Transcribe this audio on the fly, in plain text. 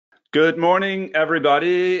Good morning,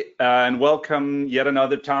 everybody, and welcome yet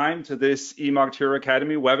another time to this eMarketer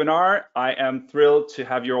Academy webinar. I am thrilled to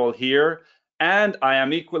have you all here, and I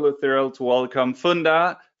am equally thrilled to welcome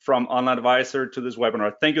Funda from Online Advisor to this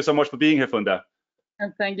webinar. Thank you so much for being here, Funda.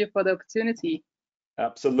 And thank you for the opportunity.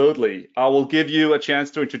 Absolutely. I will give you a chance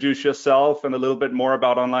to introduce yourself and a little bit more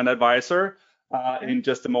about Online Advisor in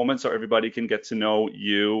just a moment, so everybody can get to know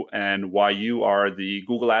you and why you are the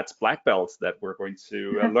Google Ads black belt that we're going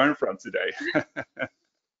to learn from today.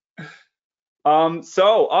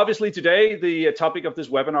 So obviously today the topic of this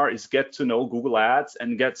webinar is get to know Google Ads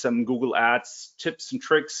and get some Google Ads tips and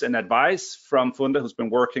tricks and advice from Funda, who's been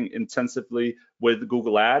working intensively with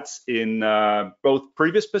Google Ads in both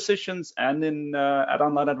previous positions and in at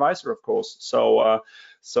Online Advisor, of course.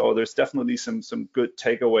 So there's definitely some good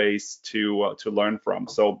takeaways to learn from.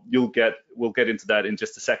 So we'll get into that in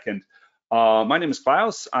just a second. My name is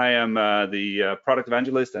Klaus. I am the product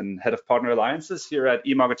evangelist and head of partner alliances here at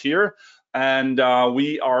eMarketer. And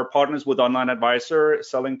we are partners with Online Advisor,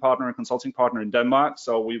 selling partner and consulting partner in Denmark.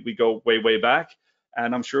 So we go way back,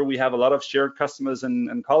 and I'm sure we have a lot of shared customers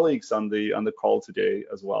and colleagues on the call today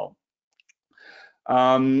as well.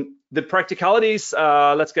 The practicalities,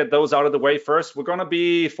 let's get those out of the way first. We're going to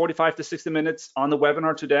be 45 to 60 minutes on the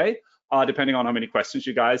webinar today, depending on how many questions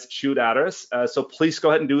you guys shoot at us. So please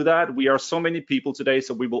go ahead and do that. We are so many people today,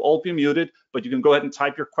 so we will all be muted, but you can go ahead and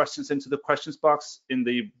type your questions into the questions box in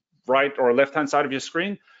the right or left hand side of your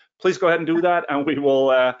screen. Please go ahead and do that, and we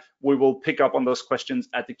will pick up on those questions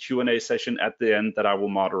at the Q&A session at the end that I will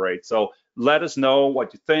moderate. So let us know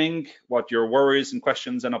what you think, what your worries and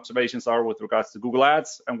questions and observations are with regards to Google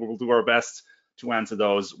Ads, and we will do our best to answer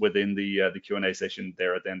those within the Q&A session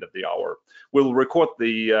there at the end of the hour. We'll record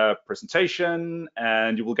the presentation,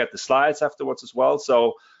 and you will get the slides afterwards as well.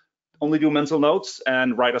 So only do mental notes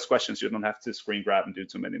and write us questions. You don't have to screen grab and do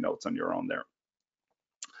too many notes on your own there.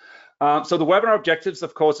 So the webinar objectives,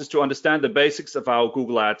 of course, is to understand the basics of how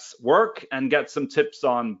Google Ads work and get some tips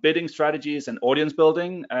on bidding strategies and audience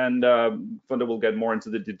building. And Funda will get more into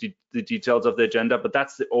the details of the agenda, but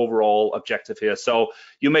that's the overall objective here. So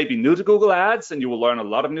you may be new to Google Ads and you will learn a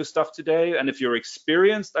lot of new stuff today. And if you're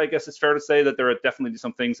experienced, I guess it's fair to say that there are definitely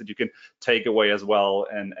some things that you can take away as well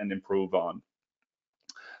and improve on.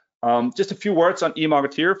 Just a few words on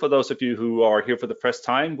eMarketer for those of you who are here for the first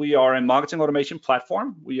time. We are a marketing automation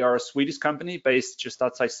platform. We are a Swedish company based just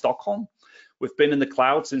outside Stockholm. We've been in the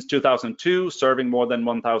cloud since 2002, serving more than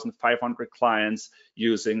 1,500 clients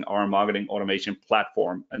using our marketing automation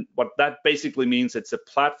platform. And what that basically means, it's a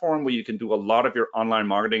platform where you can do a lot of your online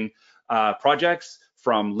marketing projects,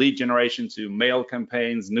 from lead generation to mail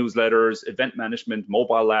campaigns, newsletters, event management,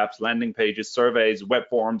 mobile apps, landing pages, surveys, web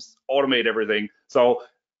forms, automate everything. So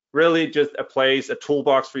really just a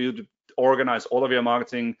toolbox for you to organize all of your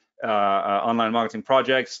marketing, online marketing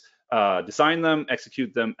projects, design them,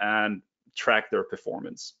 execute them, and track their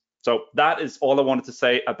performance. So that is all I wanted to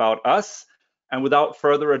say about us. And without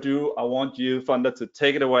further ado, I want you, Funda, to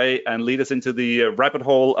take it away and lead us into the rabbit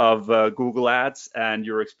hole of Google Ads and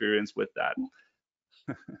your experience with that.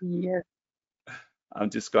 Yes. I'm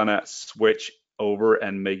just gonna switch over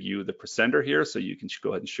and make you the presenter here so you can go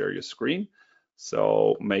ahead and share your screen.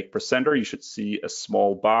 So make presenter, you should see a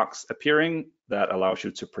small box appearing that allows you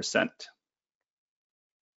to present.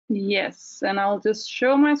 Yes, and I'll just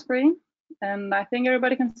show my screen. And I think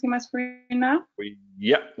everybody can see my screen now. We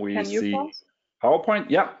see PowerPoint.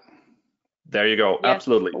 Yeah, there you go. Yes.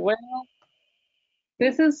 Absolutely. Well,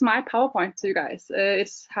 this is my PowerPoint to you guys.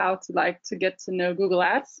 It's how to get to know Google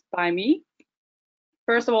Ads by me.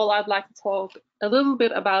 First of all, I'd like to talk a little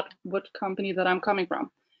bit about what company that I'm coming from.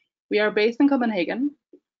 We are based in Copenhagen,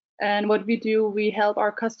 and what we do, we help our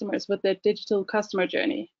customers with their digital customer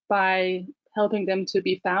journey by helping them to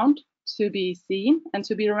be found, to be seen, and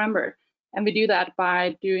to be remembered. And we do that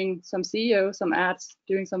by doing some SEO, some ads,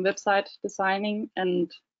 doing some website designing, and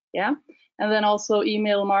then also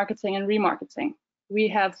email marketing and remarketing. We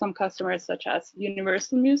have some customers such as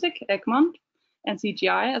Universal Music, Egmont, and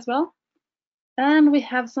CGI as well. And we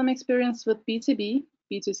have some experience with B2B,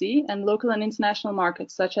 B2C, and local and international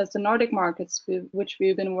markets, such as the Nordic markets, which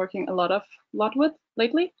we've been working a lot with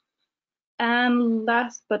lately. And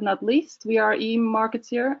last but not least, we are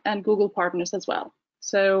eMarketer and Google partners as well.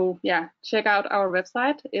 So yeah, check out our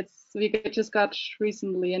website. We just got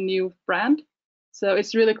recently a new brand, so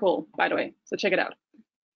it's really cool, by the way. So check it out.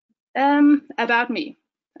 About me.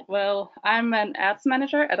 Well, I'm an ads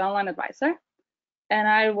manager at Online Advisor, and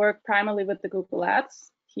I work primarily with the Google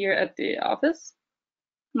Ads here at the office.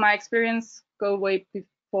 My experience go way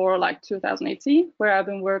before like 2018, where I've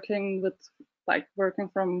been working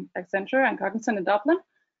from Accenture and Cognizant in Dublin.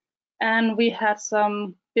 And we had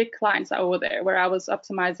some big clients over there where I was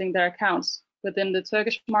optimizing their accounts within the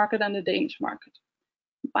Turkish market and the Danish market.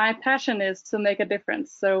 My passion is to make a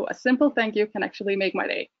difference, so a simple thank you can actually make my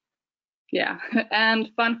day. Yeah, and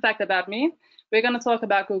fun fact about me, we're going to talk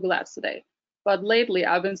about Google Ads today. But lately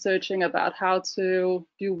I've been searching about how to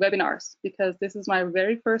do webinars because this is my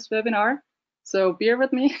very first webinar. So bear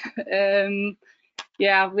with me.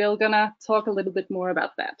 Yeah, we're gonna talk a little bit more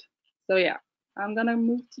about that. So yeah, I'm gonna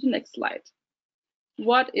move to the next slide.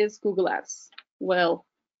 What is Google Ads? Well,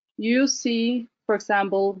 you see, for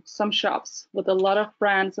example, some shops with a lot of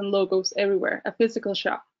brands and logos everywhere, a physical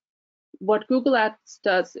shop. What Google Ads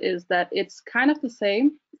does is that it's kind of the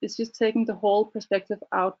same. It's just taking the whole perspective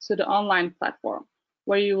out to the online platform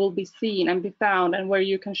where you will be seen and be found and where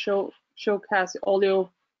you can showcase all your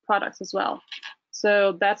products as well.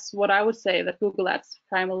 So that's what I would say that Google Ads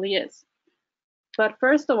primarily is. But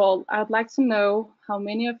first of all, I'd like to know how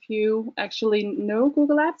many of you actually know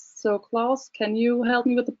Google Ads. So Klaus, can you help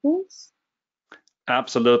me with the polls?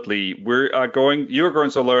 Absolutely. You're going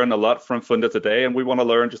to learn a lot from Funda today, and we want to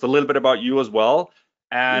learn just a little bit about you as well,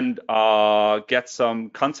 and get some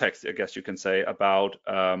context, I guess you can say, about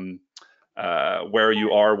where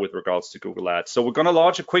you are with regards to Google Ads. So we're going to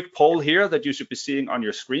launch a quick poll here that you should be seeing on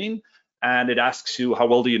your screen, and it asks you how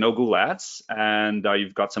well do you know Google Ads, and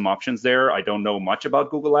you've got some options there. I don't know much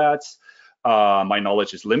about Google Ads. My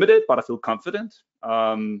knowledge is limited, but I feel confident.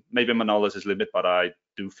 Maybe my knowledge is limited, but I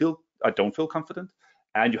don't feel confident.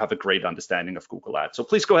 And you have a great understanding of Google Ads. So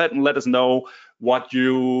please go ahead and let us know what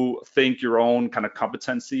you think your own kind of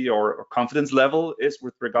competency or confidence level is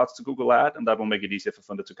with regards to Google Ads, and that will make it easier for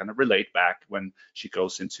Funda to kind of relate back when she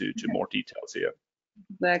goes into more details here.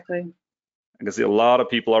 Exactly. I can see a lot of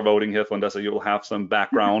people are voting here, Funda, so you will have some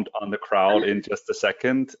background on the crowd in just a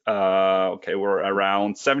second. Okay, we're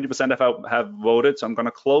around 70% have voted, so I'm going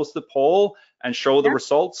to close the poll and show the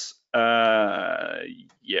results.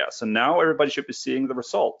 Yeah, so now everybody should be seeing the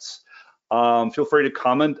results. Feel free to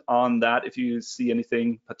comment on that if you see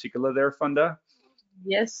anything particular there, Funda.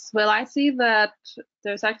 Yes, well, I see that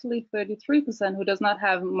there's actually 33% who does not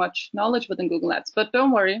have much knowledge within Google Ads, but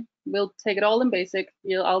don't worry, we'll take it all in basic.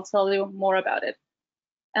 I'll tell you more about it.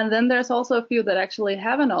 And then there's also a few that actually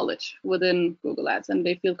have a knowledge within Google Ads and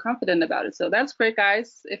they feel confident about it. So that's great,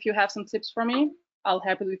 guys. If you have some tips for me, I'll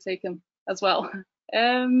happily take them as well.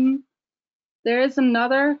 There is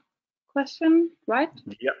another question, right?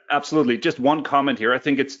 Yeah, absolutely. Just one comment here. I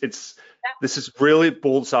think this is really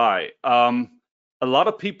bullseye. A lot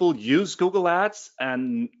of people use Google Ads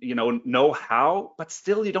and know how, but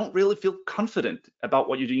still you don't really feel confident about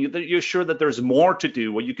what you're doing. You're sure that there's more to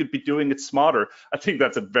do, or you could be doing it smarter. I think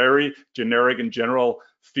that's a very generic and general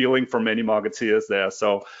feeling for many marketeers there.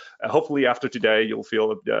 So hopefully after today you'll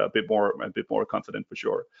feel a bit more confident for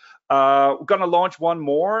sure. We're gonna launch one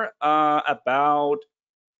more about,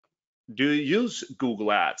 do you use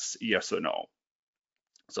Google Ads? Yes or no?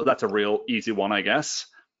 So that's a real easy one, I guess.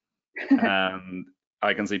 And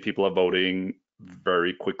I can see people are voting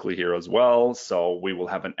very quickly here as well. So we will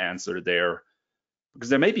have an answer there, because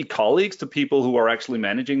there may be colleagues to people who are actually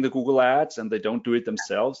managing the Google Ads and they don't do it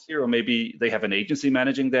themselves here, or maybe they have an agency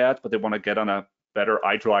managing that, but they want to get on a better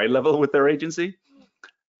eye-to-eye level with their agency.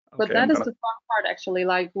 But Okay, that is the fun part, actually.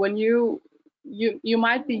 Like when you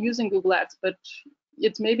might be using Google Ads, but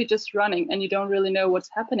it's maybe just running and you don't really know what's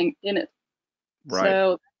happening in it. Right.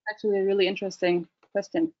 So that's actually a really interesting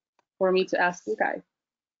question for me to ask you guys.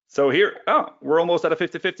 So here, we're almost at a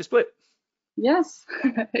 50-50 split. Yes,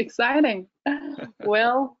 exciting.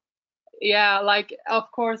 Well, yeah, like,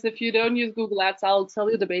 of course, if you don't use Google Ads, I'll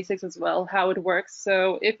tell you the basics as well, how it works.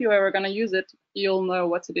 So if you're ever going to use it, you'll know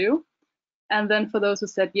what to do. And then for those who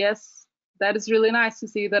said yes, that is really nice to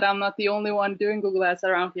see that I'm not the only one doing Google Ads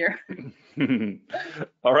around here.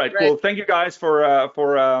 All right, cool. Thank you guys for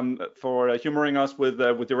humoring us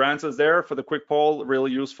with your answers there for the quick poll.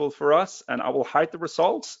 Really useful for us. And I will hide the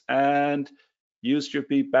results, and you should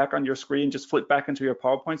be back on your screen. Just flip back into your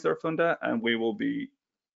PowerPoints there, Funda, and we will be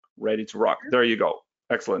ready to rock. There you go.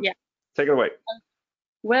 Excellent. Yeah. Take it away.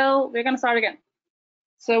 Well, we're going to start again.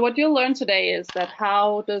 So what you'll learn today is that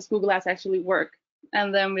how does Google Ads actually work?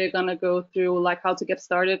 And then we're going to go through like how to get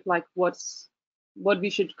started, like what we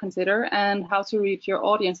should consider, and how to reach your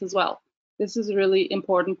audience as well. This is a really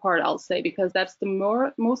important part, I'll say, because that's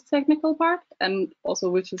the most technical part, and also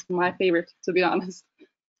which is my favorite, to be honest.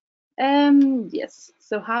 Yes,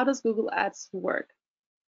 so how does Google Ads work?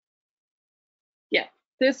 Yeah,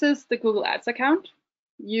 this is the Google Ads account.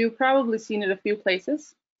 You've probably seen it a few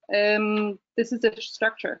places. This is the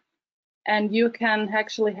structure. And you can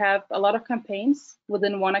actually have a lot of campaigns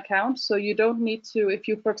within one account. So you don't need to, if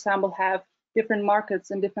you, for example, have different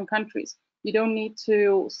markets in different countries, you don't need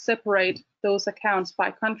to separate those accounts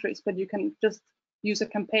by countries, but you can just use a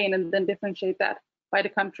campaign and then differentiate that by the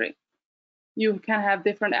country. You can have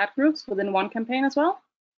different ad groups within one campaign as well.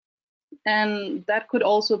 And that could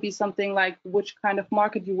also be something like which kind of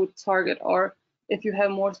market you would target, or if you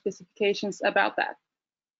have more specifications about that.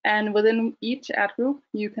 And within each ad group,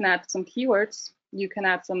 you can add some keywords, you can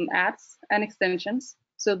add some ads and extensions.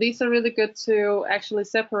 So these are really good to actually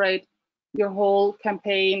separate your whole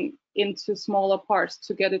campaign into smaller parts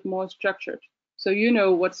to get it more structured. So you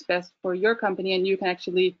know what's best for your company, and you can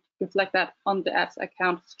actually reflect that on the ads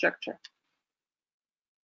account structure.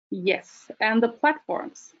 Yes, and the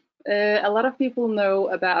platforms. A lot of people know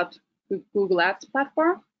about the Google Ads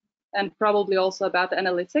platform and probably also about the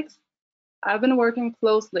analytics. I've been working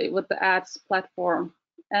closely with the ads platform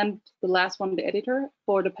and the last one, the editor,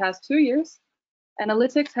 for the past 2 years.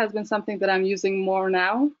 Analytics has been something that I'm using more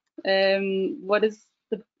now.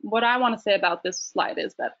 What I want to say about this slide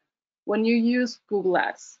is that when you use Google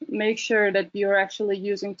Ads, make sure that you're actually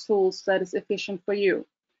using tools that is efficient for you.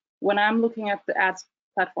 When I'm looking at the ads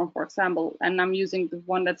platform, for example, and I'm using the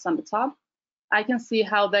one that's on the top, I can see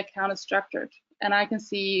how the account is structured, and I can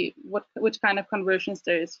see which kind of conversions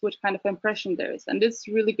there is, which kind of impression there is, and it's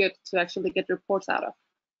really good to actually get reports out of.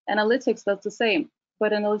 Analytics does the same,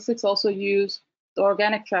 but analytics also use the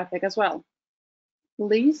organic traffic as well.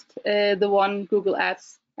 Least the one Google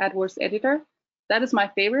AdWords editor, that is my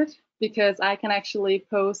favorite because I can actually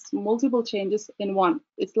post multiple changes in one.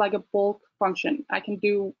 It's like a bulk function. I can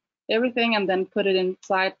do everything and then put it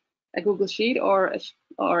inside a Google Sheet or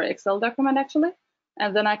Excel document actually,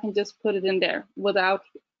 and then I can just put it in there without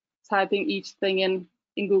typing each thing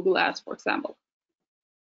in Google Ads, for example.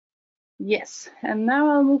 Yes, and now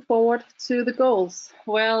I'll move forward to the goals.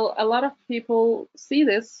 Well, a lot of people see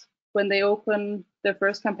this when they open their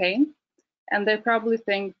first campaign, and they probably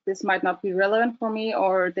think this might not be relevant for me,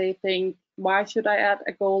 or they think, why should I add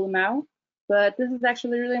a goal now? But this is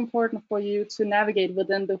actually really important for you to navigate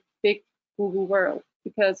within the big Google world,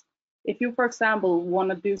 because if you, for example, want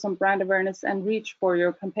to do some brand awareness and reach for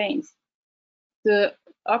your campaigns, the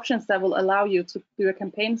options that will allow you to do a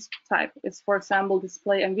campaign type is, for example,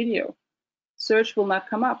 display and video. Search will not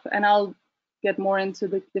come up, and I'll get more into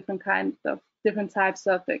the different types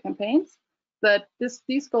of the campaigns. But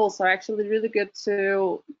these goals are actually really good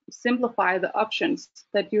to simplify the options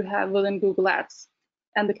that you have within Google Ads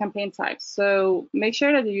and the campaign types. So make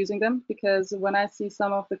sure that you're using them, because when I see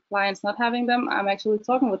some of the clients not having them, I'm actually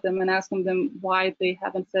talking with them and asking them why they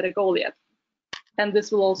haven't set a goal yet. And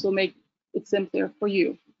this will also make it simpler for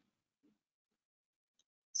you.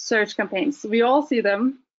 Search campaigns, we all see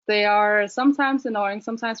them. They are sometimes annoying.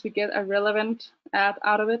 Sometimes we get a relevant ad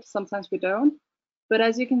out of it. Sometimes we don't. But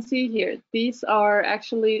as you can see here, these are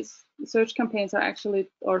actually search campaigns are actually,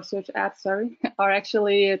 or search ads, sorry, are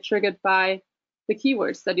actually triggered by the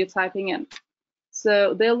keywords that you're typing in.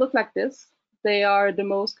 So they'll look like this. They are the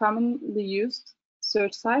most commonly used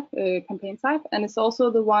search type, campaign type, and it's also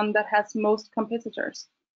the one that has most competitors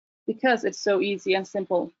because it's so easy and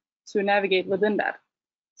simple to navigate within that.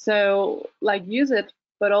 So like use it,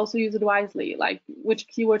 but also use it wisely. Like which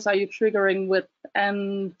keywords are you triggering with,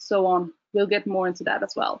 and so on. We'll get more into that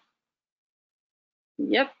as well.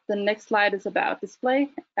 Yep, the next slide is about display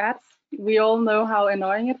ads. We all know how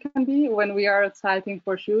annoying it can be when we are typing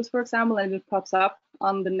for shoes, for example, and it pops up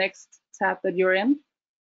on the next tab that you're in.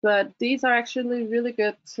 But these are actually really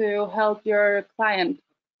good to help your client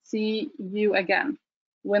see you again.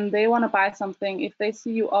 When they want to buy something, if they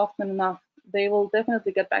see you often enough, they will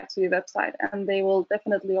definitely get back to your website, and they will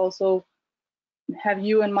definitely also have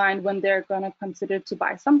you in mind when they're going to consider to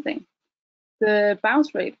buy something. The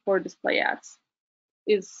bounce rate for display ads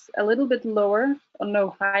is a little bit lower, or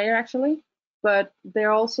no, higher actually, but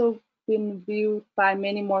they're also been viewed by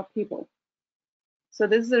many more people. So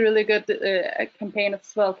this is a really good campaign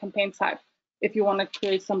as well, campaign type. If you want to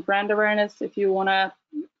create some brand awareness, if you want to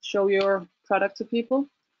show your product to people,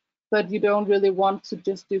 but you don't really want to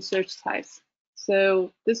just do search types.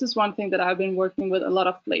 So this is one thing that I've been working with a lot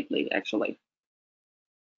of lately, actually.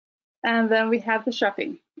 And then we have the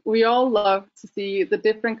shopping. We all love to see the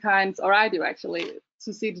different kinds, or I do actually,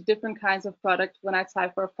 to see the different kinds of product when I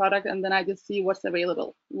type for a product, and then I just see what's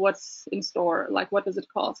available, what's in store, like what does it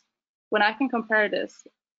cost. When I can compare this,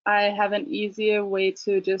 I have an easier way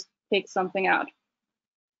to just pick something out.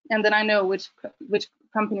 And then I know which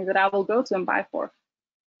company that I will go to and buy for.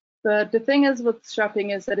 But the thing is with shopping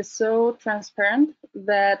is that it's so transparent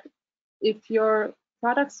that if your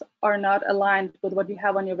products are not aligned with what you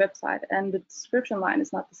have on your website, and the description line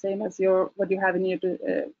is not the same as what you have in your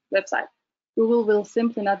website, Google will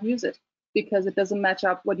simply not use it because it doesn't match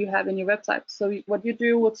up what you have in your website. So what you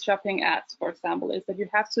do with shopping ads, for example, is that you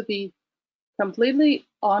have to be completely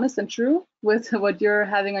honest and true with what you're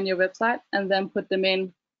having on your website and then put them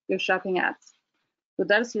in your shopping ads. So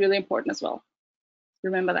that is really important as well.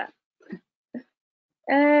 Remember that.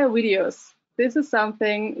 Videos. This is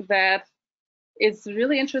something that is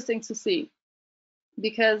really interesting to see,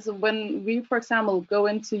 because when we, for example, go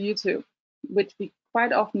into YouTube, which we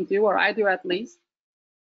quite often do, or I do at least,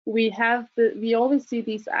 we always see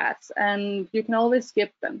these ads, and you can always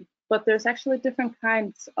skip them. But there's actually different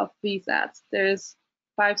kinds of these ads. There's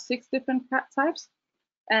 5-6 different types,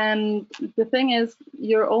 and the thing is,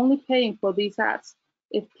 you're only paying for these ads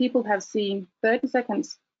if people have seen 30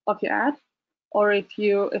 seconds of your ad, or if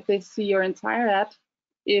they see your entire ad,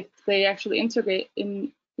 if they actually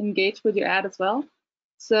engage with your ad as well.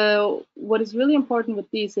 So what is really important with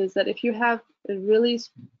these is that if you have a really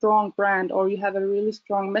strong brand, or you have a really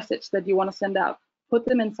strong message that you want to send out, put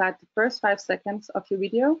them inside the first 5 seconds of your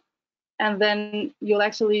video, and then you'll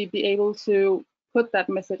actually be able to put that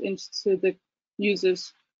message into the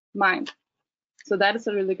user's mind. So that is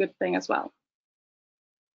a really good thing as well.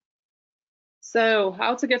 So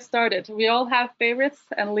how to get started? We all have favorites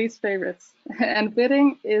and least favorites, and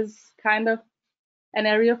bidding is kind of an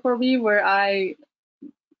area for me where I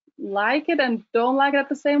like it and don't like it at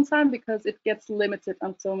the same time, because it gets limited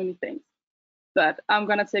on so many things. But I'm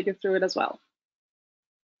gonna take you through it as well.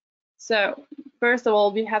 So first of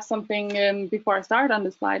all, we have something, before I start on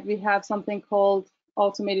the slide, we have something called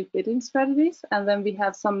automated bidding strategies, and then we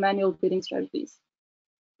have some manual bidding strategies.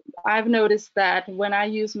 I've noticed that when I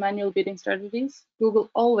use manual bidding strategies, Google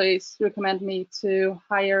always recommend me to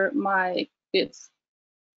higher my bids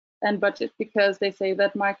and budget, because they say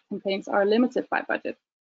that my campaigns are limited by budget.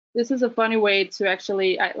 This is a funny way to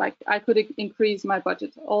actually, I could increase my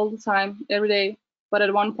budget all the time, every day, but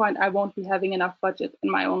at one point I won't be having enough budget in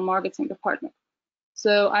my own marketing department.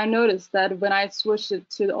 So I noticed that when I switched it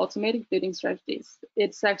to the automated bidding strategies,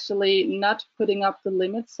 it's actually not putting up the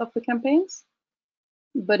limits of the campaigns,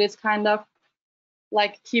 but it's kind of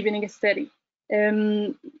like keeping it steady.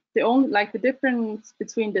 The difference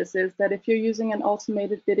between this is that if you're using an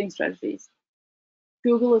automated bidding strategies,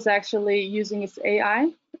 Google is actually using its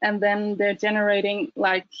AI, and then they're generating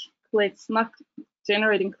like clicks, not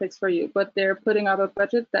generating clicks for you, but they're putting up a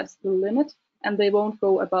budget that's the limit, and they won't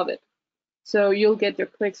go above it. So you'll get your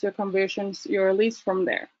clicks, your conversions, your leads from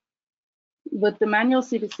there. With the manual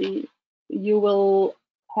CPC, you will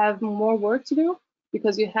have more work to do,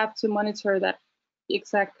 because you have to monitor that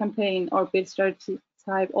exact campaign or bid strategy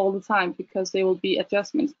type all the time, because there will be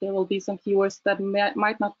adjustments. There will be some keywords that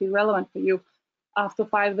might not be relevant for you after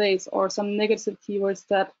 5 days, or some negative keywords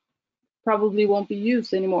that probably won't be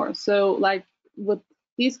used anymore. So like with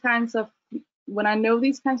these kinds of, when I know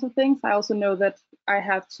these kinds of things, I also know that I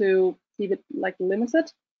have to keep it like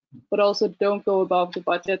limited, but also don't go above the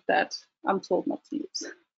budget that I'm told not to use.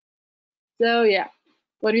 So yeah,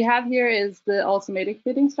 what we have here is the automated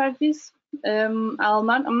bidding strategies. I'm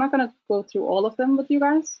not going to go through all of them with you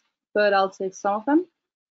guys, but I'll take some of them.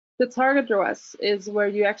 The target ROAS is where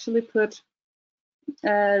you actually put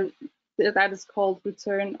that is called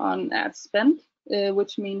return on ad spend,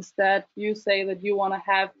 which means that you say that you want to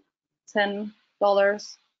have $10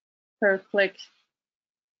 per click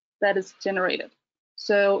that is generated.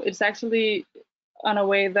 So it's actually on a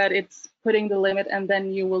way that it's putting the limit, and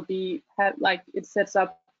then you will be like it sets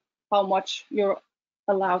up how much you're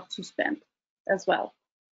allowed to spend as well.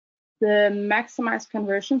 The maximize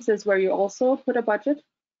conversions is where you also put a budget,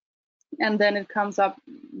 and then it comes up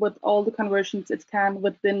with all the conversions it can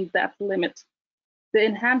within that limit. The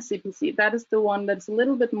enhanced CPC, that is the one that's a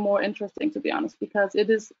little bit more interesting, to be honest, because it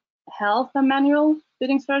is half a manual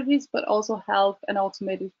bidding strategies, but also half an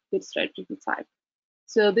automated bid strategy type.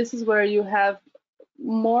 So this is where you have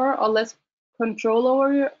more or less control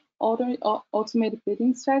over your automated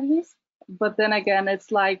bidding strategies, but then again,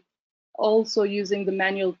 it's like also using the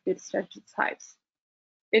manual bid strategy types.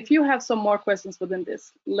 If you have some more questions within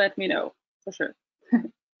this, let me know for sure.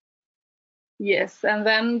 Yes, and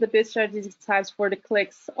then the bid strategy types for the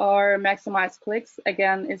clicks are maximize clicks.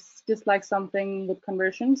 Again, it's just like something with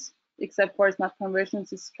conversions, except for it's not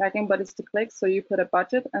conversions, it's tracking, but it's the clicks. So you put a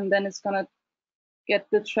budget, and then it's gonna get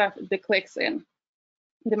the clicks in.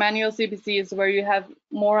 The manual CPC is where you have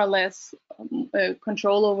more or less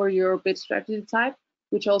control over your bid strategy type,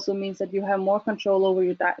 which also means that you have more control over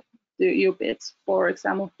your bids. For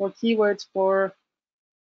example, for keywords, for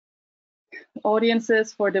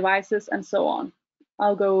audiences, for devices, and so on.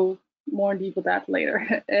 I'll go more deep with that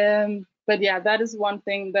later. But yeah, that is one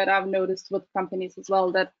thing that I've noticed with companies as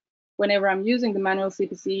well, that whenever I'm using the manual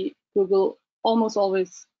CPC, Google almost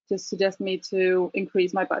always just suggests me to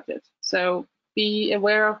increase my budget. So be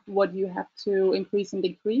aware of what you have to increase and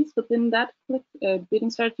decrease within that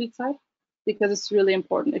bidding strategy type, because it's really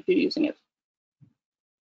important if you're using it.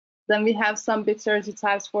 Then we have some bid strategy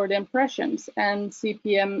types for the impressions, and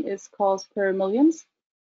CPM is cost per millions.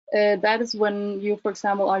 That is when you, for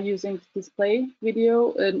example, are using display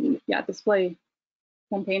video, display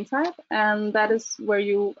campaign type, and that is where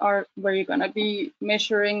you're gonna be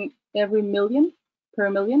measuring every million per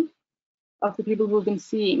million of the people who've been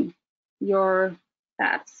seeing your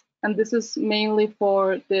ads. And this is mainly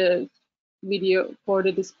for the video, for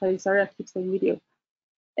the display. Sorry, I keep saying video.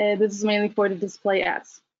 This is mainly for the display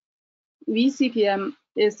ads. VCPM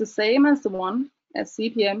is the same as the one as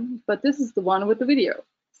CPM, but this is the one with the video.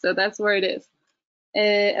 So that's where it is.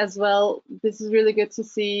 As well, this is really good to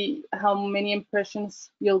see how many impressions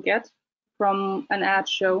you'll get from an ad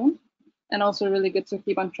shown, and also really good to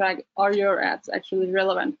keep on track, are your ads actually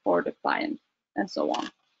relevant for the client, and so on.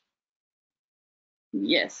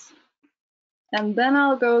 Yes. And then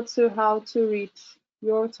I'll go to how to reach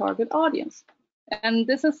your target audience. And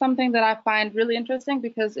this is something that I find really interesting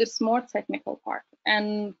because it's more technical part,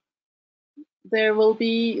 and there will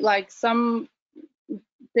be like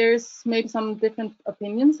there's maybe some different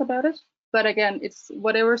opinions about it, but again, it's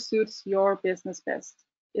whatever suits your business best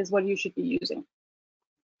is what you should be using.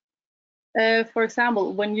 For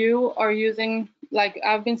example, when you are using, like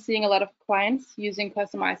I've been seeing a lot of clients using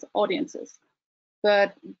customized audiences,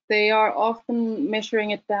 but they are often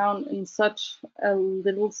measuring it down in such a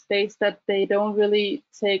little space that they don't really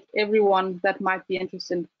take everyone that might be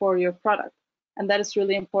interested for your product. And that is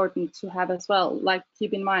really important to have as well, like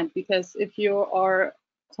keep in mind, because if you are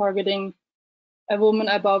targeting a woman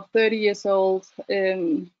above 30 years old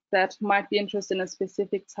that might be interested in a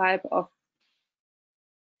specific type of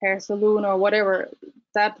hair salon or whatever,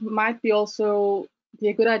 that might be also be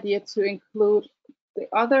a good idea to include the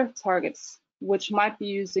other targets which might be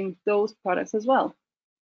using those products as well.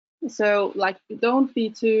 So like, don't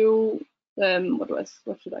be too what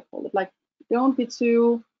should I call it? Like, don't be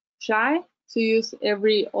too shy to use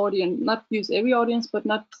every audience, not use every audience, but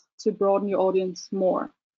not to broaden your audience more.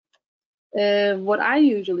 What I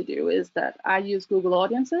usually do is that I use Google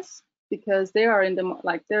Audiences because they are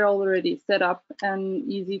they're already set up and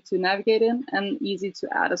easy to navigate in and easy to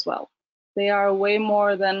add as well. They are way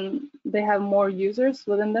more they have more users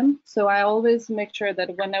within them. So I always make sure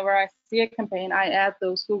that whenever I see a campaign, I add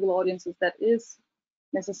those Google Audiences that is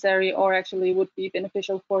necessary or actually would be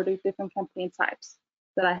beneficial for the different campaign types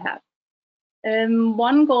that I have.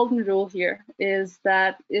 One golden rule here is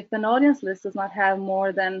that if an audience list does not have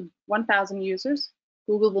more than 1,000 users,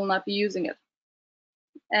 Google will not be using it.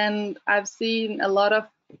 And I've seen a lot of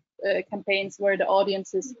campaigns where the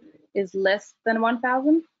audience is less than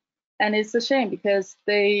 1,000, and it's a shame because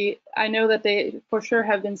I know that they for sure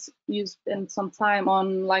have been used in some time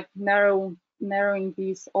on like narrowing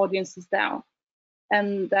these audiences down,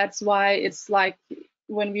 and that's why it's like,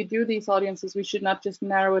 when we do these audiences, we should not just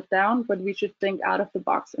narrow it down, but we should think out of the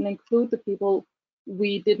box and include the people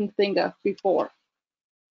we didn't think of before.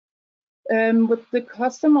 With the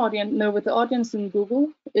custom audience, with the audience in Google,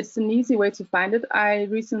 it's an easy way to find it. I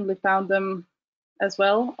recently found them as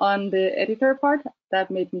well on the editor part.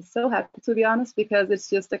 That made me so happy, to be honest, because it's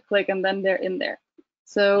just a click and then they're in there.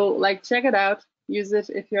 So like, check it out, use it.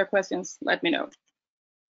 If you have questions, let me know.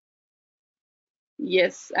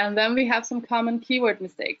 Yes, and then we have some common keyword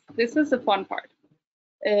mistakes. This is the fun part.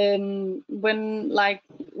 When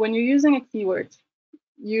you're using a keyword,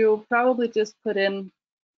 you probably just put in,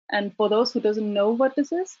 and for those who doesn't know what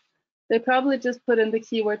this is, they probably just put in the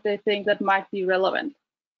keyword they think that might be relevant.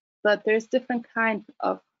 But there's different kinds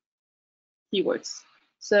of keywords.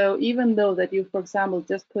 So even though that you, for example,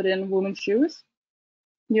 just put in women's shoes,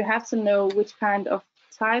 you have to know which kind of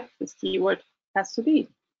type this keyword has to be.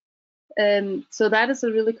 So that is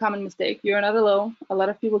a really common mistake. You're not alone. A lot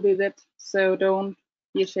of people do that, so don't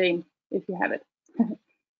be ashamed if you have it.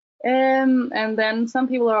 And then some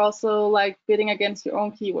people are also like bidding against your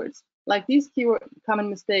own keywords. Like, these keyword common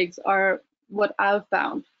mistakes are what I've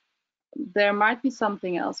found. There might be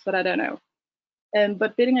something else, but I don't know.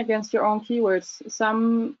 But bidding against your own keywords,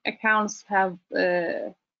 some accounts have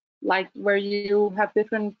like where you have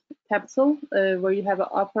different capital, where you have an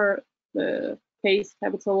upper case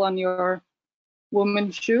capital on your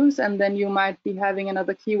women's shoes, and then you might be having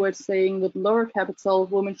another keyword saying with lower capital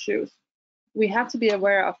women's shoes. We have to be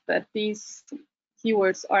aware of that these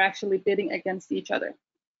keywords are actually bidding against each other.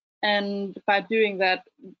 And by doing that,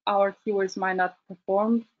 our keywords might not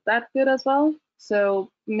perform that good as well. So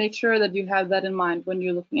make sure that you have that in mind when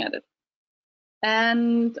you're looking at it.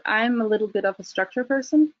 And I'm a little bit of a structure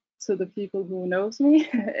person, so the people who knows me,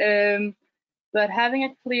 but having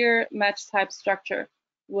a clear match type structure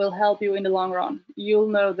will help you in the long run. You'll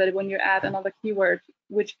know that when you add another keyword,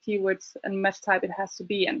 which keywords and match type it has to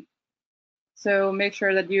be in. So make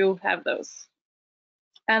sure that you have those.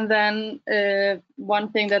 And then one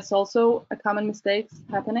thing that's also a common mistake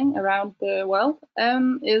happening around the world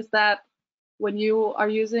is that when you are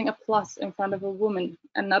using a plus in front of a woman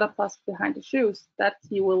and not a plus behind the shoes, that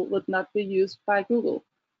keyword would not be used by Google.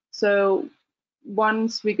 So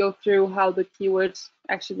once we go through how the keywords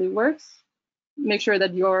actually works, make sure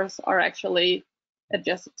that yours are actually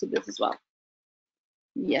adjusted to this as well.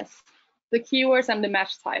 Yes, the keywords and the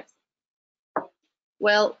match types.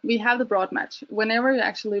 Well, we have the broad match. Whenever you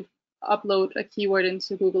actually upload a keyword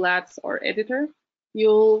into Google Ads or editor,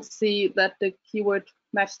 you'll see that the keyword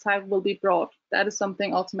match type will be broad. That is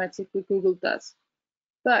something automatically Google does.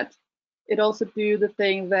 But it also do the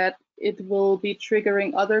thing that it will be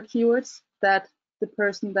triggering other keywords that the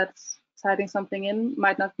person that's typing something in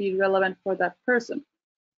might not be relevant for that person.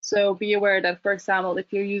 So be aware that, for example,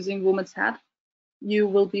 if you're using woman's hat, you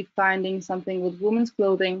will be finding something with women's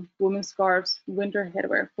clothing, women's scarves, winter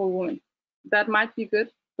headwear for women. That might be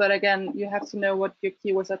good, but again, you have to know what your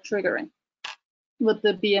keywords are triggering. With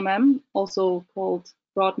the BMM, also called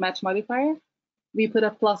broad match modifier, we put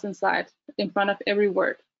a plus inside in front of every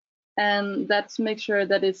word. And that's to make sure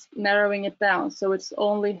that it's narrowing it down. So it's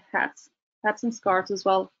only hats and scarves as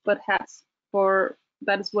well, but hats for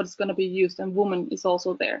that is what is going to be used, and woman is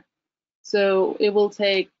also there. So it will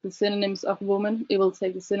take the synonyms of woman, it will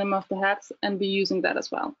take the synonym of the hats and be using that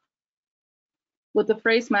as well. With the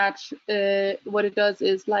phrase match, what it does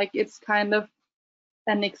is like it's kind of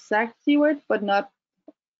an exact keyword, but not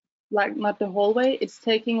the whole way. It's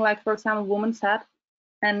taking, like, for example, woman's hat,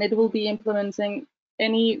 and it will be implementing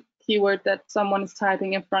any keyword that someone is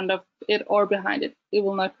typing in front of it or behind it. It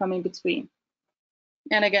will not come in between.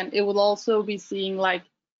 And again, it will also be seeing like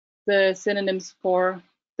the synonyms for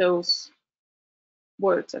those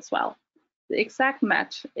words as well. The exact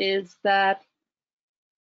match is that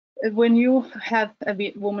when you have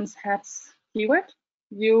a woman's hats keyword,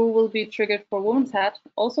 you will be triggered for woman's hat,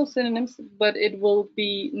 also synonyms, but it will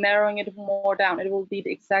be narrowing it more down. It will be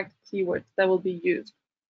the exact keywords that will be used.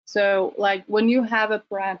 So like when you have a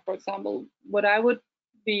brand, for example, what I would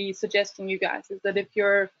be suggesting you guys is that if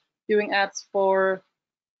you're doing ads for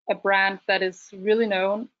a brand that is really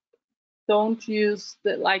known, don't use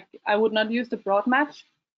the, like, I would not use the broad match.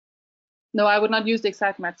 No, I would not use the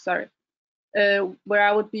exact match, sorry. Where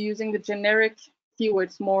I would be using the generic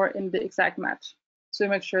keywords more in the exact match to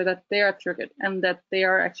make sure that they are triggered and that they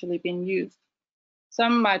are actually being used.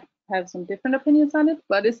 Some might have some different opinions on it,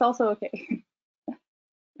 but it's also okay.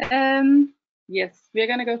 Yes, we're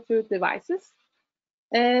gonna go through devices.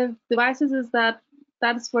 Devices is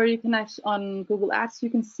that's where you can actually, on Google Ads, you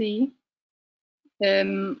can see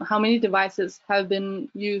how many devices have been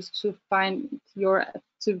used to find your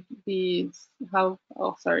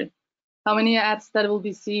how many ads that will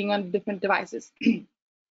be seeing on different devices.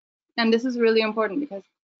 And this is really important because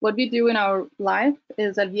what we do in our life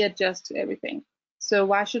is that we adjust to everything. So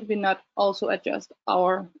why should we not also adjust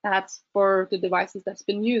our ads for the devices that's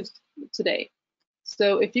been used today?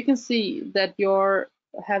 So if you can see that you're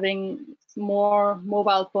having more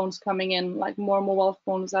mobile phones coming in, like more mobile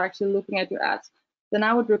phones are actually looking at your ads, then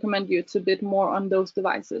I would recommend you to bid more on those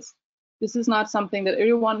devices. This is not something that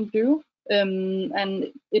everyone do,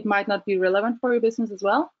 and it might not be relevant for your business as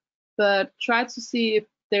well, but try to see if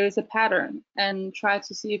there is a pattern and try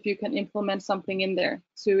to see if you can implement something in there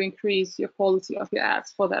to increase your quality of your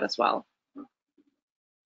ads for that as well.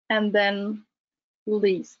 And then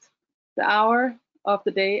least, the hour of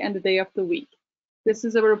the day and the day of the week. This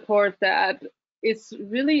is a report that is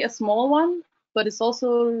really a small one, but it's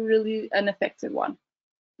also really an effective one.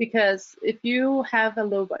 Because if you have a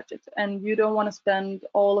low budget and you don't want to spend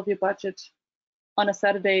all of your budget on a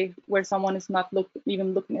Saturday where someone is not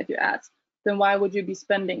even looking at your ads, then why would you be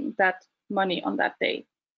spending that money on that day?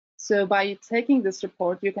 So by taking this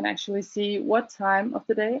report, you can actually see what time of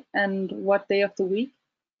the day and what day of the week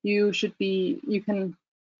you're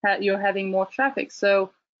having more traffic. So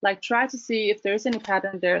like try to see if there's any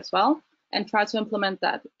pattern there as well, and try to implement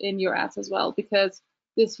that in your ads as well, because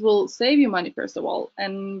this will save you money first of all,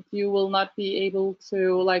 and you will not be able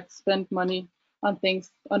to like spend money on things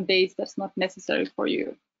on days that's not necessary for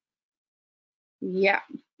you. Yeah,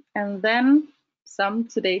 and then some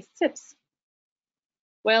today's tips.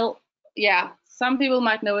 Well, yeah, some people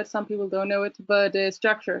might know it, some people don't know it, but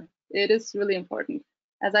structure, it is really important.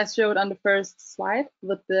 As I showed on the first slide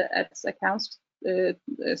with the ads accounts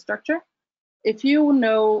structure, if you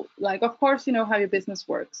know, like, of course, you know how your business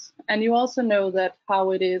works, and you also know that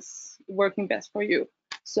how it is working best for you.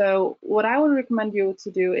 So what I would recommend you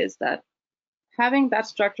to do is that having that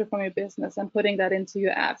structure from your business and putting that into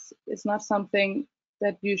your ads is not something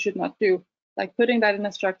that you should not do. Like putting that in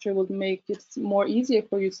a structure will make it more easier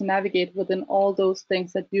for you to navigate within all those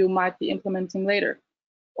things that you might be implementing later.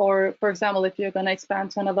 Or for example, if you're going to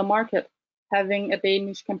expand to another market, having a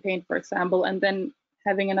Danish campaign, for example, and then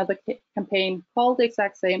having another campaign called the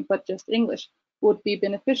exact same, but just English would be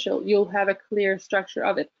beneficial. You'll have a clear structure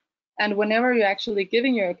of it. And whenever you're actually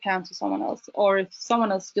giving your account to someone else, or if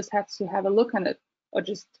someone else just has to have a look on it, or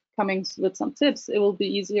just coming with some tips, it will be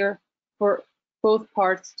easier for both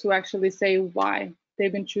parts to actually say why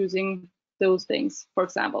they've been choosing those things, for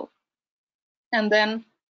example. And then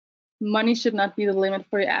money should not be the limit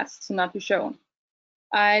for your ads to not be shown.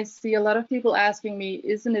 I see a lot of people asking me,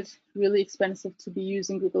 isn't it really expensive to be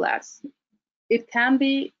using Google Ads? It can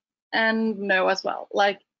be, and no as well.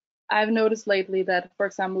 Like I've noticed lately that, for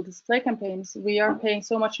example, display campaigns, we are paying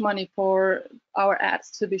so much money for our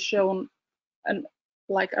ads to be shown and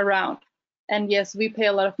like around. And yes, we pay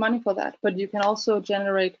a lot of money for that, but you can also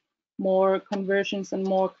generate more conversions and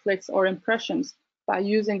more clicks or impressions by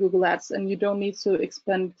using Google Ads, and you don't need to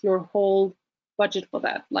expend your whole budget for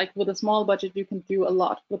that. Like with a small budget, you can do a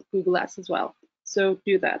lot with Google Ads as well. So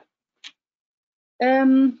do that.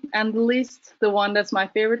 And the least, the one that's my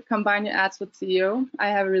favorite, combine your ads with SEO. I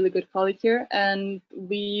have a really good colleague here, and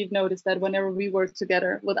we've noticed that whenever we work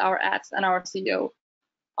together with our ads and our SEO,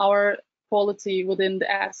 our quality within the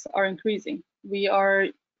ads are increasing. We are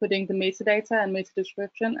putting the metadata and meta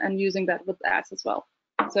description and using that with ads as well.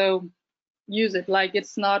 So use it. Like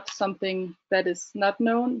it's not something that is not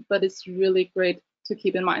known, but it's really great to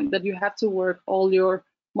keep in mind that you have to work all your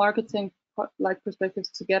marketing like perspectives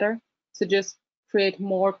together to just create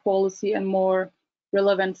more quality and more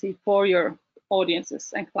relevancy for your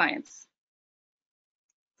audiences and clients.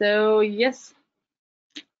 So yes,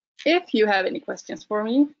 if you have any questions for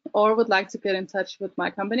me or would like to get in touch with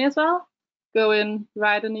my company as well, go and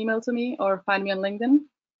write an email to me or find me on LinkedIn.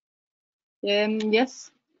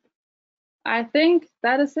 Yes, I think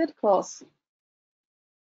that is it, Klaus.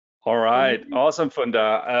 All right, awesome,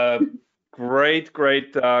 Funda. Great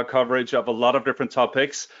coverage of a lot of different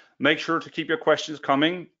topics. Make sure to keep your questions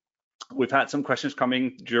coming. We've had some questions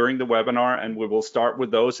coming during the webinar, and we will start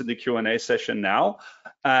with those in the Q&A session now.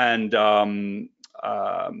 And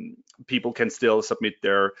people can still submit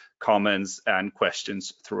their comments and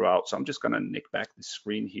questions throughout. So I'm just going to nick back the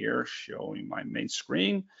screen here, showing my main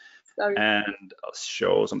screen. Sorry. And I'll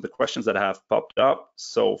show some of the questions that have popped up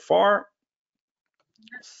so far.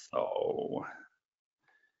 So,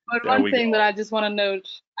 but one thing that I just want to note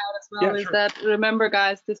out as well is that, remember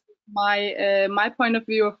guys, this is my point of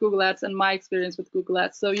view of Google Ads and my experience with Google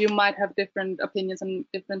Ads. So you might have different opinions and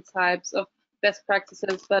different types of best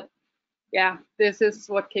practices, but yeah, this is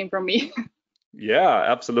what came from me. Yeah,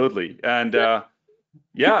 absolutely. And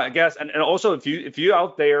yeah, I guess, and also if you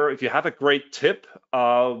out there, if you have a great tip,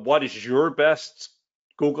 what is your best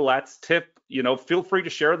Google Ads tip? You know, feel free to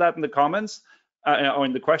share that in the comments or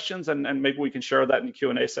in the questions, and maybe we can share that in the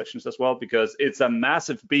Q&A sections as well, because it's a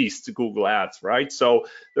massive beast to Google Ads, right? So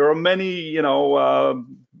there are many, you know,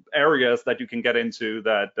 areas that you can get into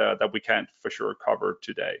that that we can't for sure cover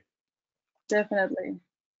today. Definitely.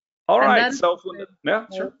 All right, so yeah,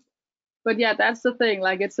 sure. But yeah, that's the thing,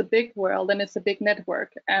 like it's a big world and it's a big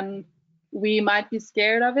network, and we might be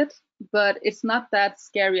scared of it, but it's not that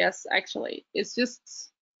scary as actually. It's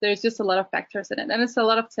just, there's just a lot of factors in it, and it's a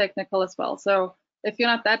lot of technical as well. So if you're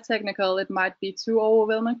not that technical, it might be too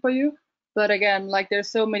overwhelming for you. But again, like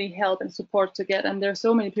there's so many help and support to get, and there's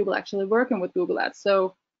so many people actually working with Google Ads.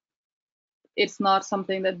 So it's not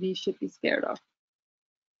something that we should be scared of.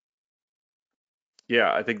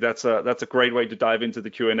 Yeah, I think that's a great way to dive into the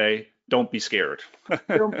Q&A. Don't be scared.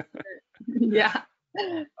 Yeah.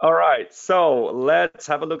 All right, so let's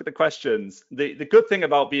have a look at the questions. The good thing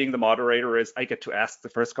about being the moderator is I get to ask the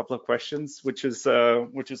first couple of questions, which is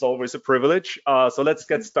always a privilege. So let's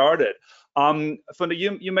get started. Funda,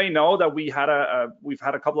 you may know that we've had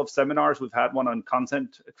a couple of seminars. We've had one on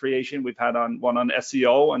content creation, we've had one on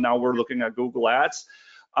SEO, and now we're looking at Google Ads.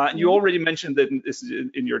 You already mentioned that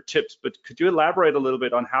in your tips, but could you elaborate a little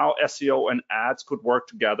bit on how SEO and ads could work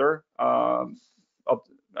together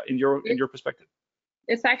in your perspective?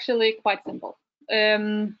 It's actually quite simple.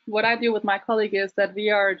 What I do with my colleague is that we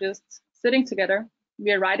are just sitting together,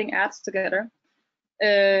 we are writing ads together,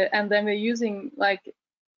 and then we're using like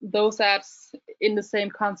those ads in the same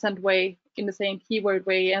content way, in the same keyword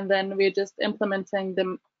way, and then we're just implementing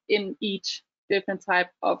them in each different type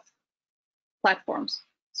of platforms.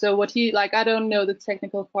 So what he, like, I don't know the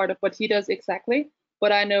technical part of what he does exactly,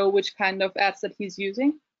 but I know which kind of ads that he's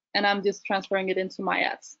using, and I'm just transferring it into my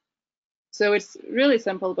ads. So it's really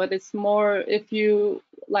simple, but it's more if you,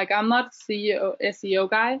 like, I'm not SEO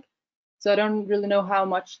guy, so I don't really know how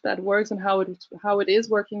much that works and how it is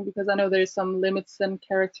working, because I know there's some limits and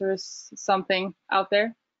characters, something out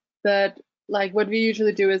there. That, like, what we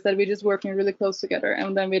usually do is that we're just working really close together,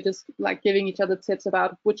 and then we're just like giving each other tips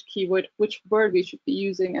about which keyword, which word we should be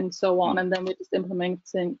using, and so on. And then we're just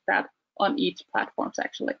implementing that on each platforms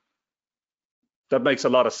actually. That makes a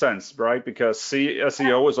lot of sense, right? Because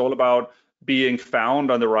SEO is all about being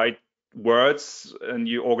found on the right words, and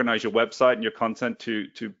you organize your website and your content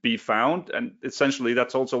to be found, and essentially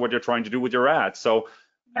that's also what you're trying to do with your ads. So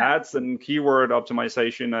ads and keyword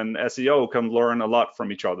optimization and SEO can learn a lot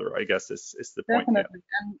from each other, I guess is the point. Definitely.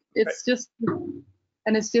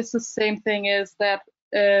 And it's just the same thing is that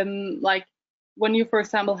like when you, for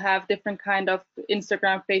example, have different kind of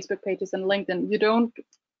Instagram, Facebook pages, and LinkedIn, you don't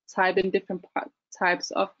type in different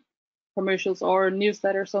types of commercials or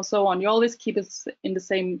newsletters and so on. You always keep it in the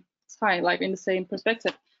same time, like in the same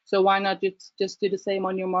perspective. So why not just do the same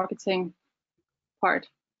on your marketing part?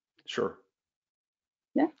 Sure.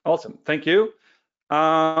 Yeah. Awesome. Thank you.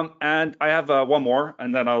 And I have one more,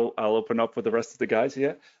 and then I'll open up with the rest of the guys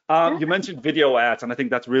here. You mentioned video ads, and I think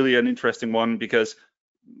that's really an interesting one, because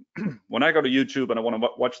when I go to YouTube and I want to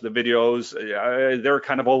watch the videos, they're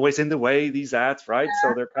kind of always in the way, these ads, right?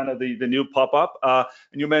 So they're kind of the new pop-up.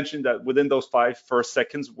 And you mentioned that within those first 5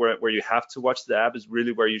 seconds where you have to watch the ad is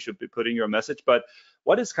really where you should be putting your message. But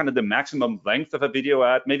what is kind of the maximum length of a video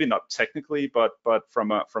ad? Maybe not technically, but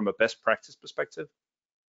from a best practice perspective?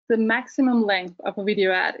 The maximum length of a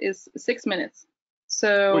video ad is 6 minutes.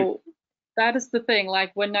 So that is the thing.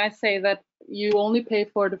 Like when I say that you only pay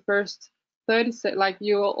for the first 30 seconds, like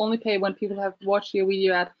you only pay when people have watched your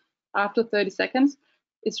video ad after 30 seconds,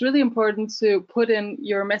 it's really important to put in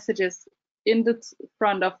your messages in the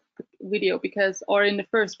front of the video, because, or in the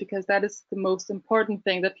first, because that is the most important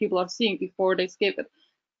thing that people are seeing before they skip it.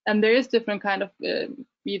 And there is different kind of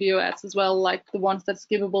video ads as well, like the ones that's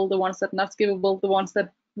skippable, the ones that not skippable, the ones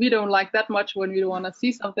that we don't like that much when we want to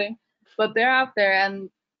see something, but they're out there, and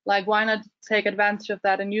like why not take advantage of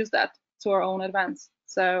that and use that to our own advance?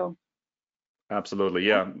 So absolutely,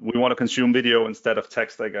 yeah, we want to consume video instead of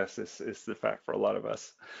text, I guess is the fact for a lot of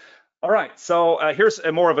us. All right, so here's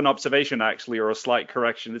more of an observation actually, or a slight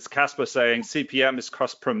correction. It's Casper saying CPM is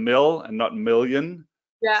cost per mil and not million.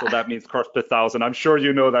 Yeah. So that means cost per thousand. I'm sure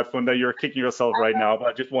you know that, Funda. You're kicking yourself right now, but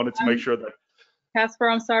I just wanted to make sure that. Casper,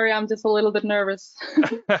 I'm sorry, I'm just a little bit nervous.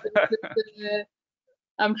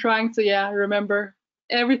 I'm trying to remember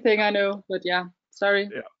everything I know, but sorry.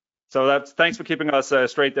 Yeah. So thanks for keeping us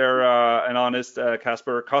straight there and honest,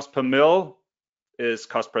 Casper. Cost per mil is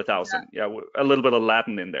cost per thousand. Yeah, a little bit of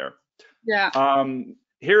Latin in there. Yeah.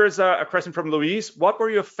 Here is a question from Louise. What were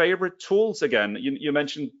your favorite tools again? You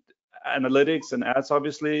mentioned analytics and ads,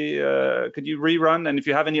 obviously. Could you rerun? And if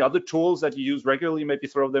you have any other tools that you use regularly, maybe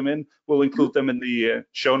throw them in. We'll include them in the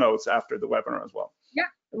show notes after the webinar as well. Yeah.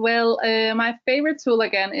 Well, my favorite tool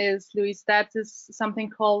again is, Louise, that is something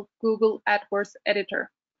called Google AdWords Editor.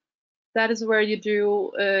 That is where you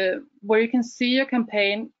do, where you can see your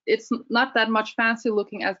campaign. It's not that much fancy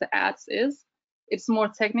looking as the ads is. It's more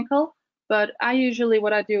technical, but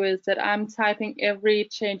what I do is that I'm typing every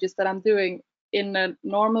changes that I'm doing in a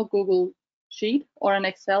normal Google sheet or an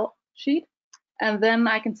Excel sheet, and then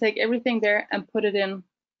I can take everything there and put it in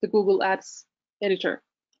the Google Ads editor.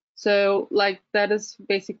 So like that is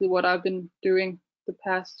basically what I've been doing the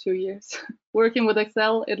past 2 years, working with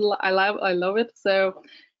Excel. I love it. So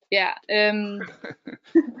yeah,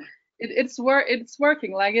 it's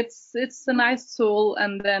working. Like it's a nice tool.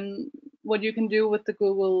 And then what you can do with the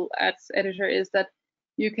Google Ads editor is that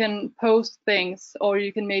you can post things, or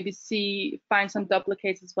you can maybe find some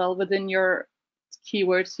duplicates as well within your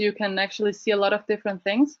keywords. You can actually see a lot of different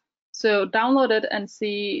things. So download it and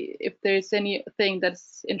see if there's anything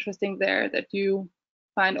that's interesting there that you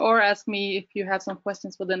find, or ask me if you have some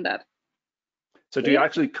questions within that. So do you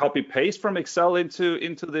actually copy paste from Excel into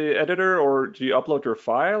the editor, or do you upload your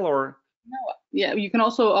file, or? No, yeah, you can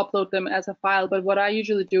also upload them as a file, but what I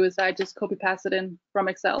usually do is I just copy paste it in from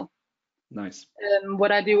Excel. Nice. And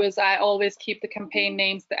what I do is I always keep the campaign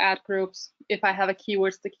names, the ad groups. If I have the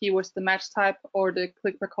keywords, the match type, or the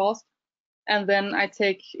click per cost. And then I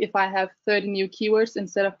take, if I have 30 new keywords,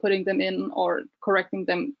 instead of putting them in or correcting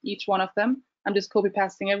them, each one of them, I'm just copy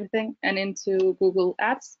pasting everything and into Google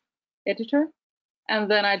Ads editor, and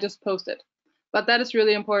then I just post it. But that is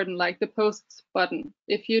really important, like the post button.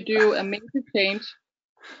 If you do a major change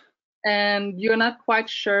and you're not quite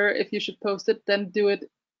sure if you should post it, then do it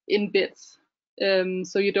in bits.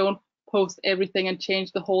 So you don't post everything and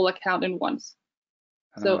change the whole account in once.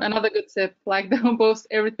 So another good tip, like don't post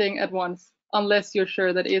everything at once unless you're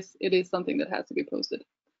sure that it is something that has to be posted.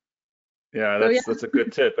 Yeah, that's a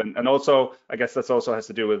good tip, and also I guess that's also has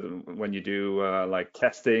to do with when you do like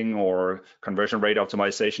testing or conversion rate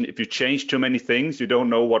optimization. If you change too many things, you don't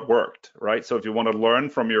know what worked, right? So if you want to learn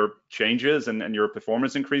from your changes and your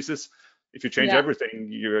performance increases, if you change everything,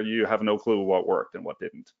 you have no clue what worked and what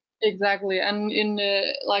didn't. Exactly, and in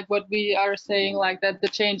like what we are saying, like that the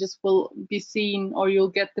changes will be seen, or you'll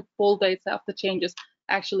get the full data of the changes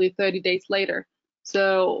actually 30 days later.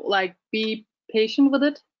 So like be patient with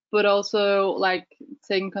it, but also like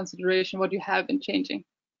take in consideration what you have been changing.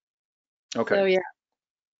 Okay. So yeah.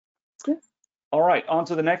 Yes. All right, on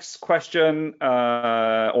to the next question,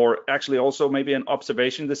 or actually also maybe an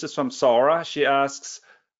observation. This is from Sarah. She asks,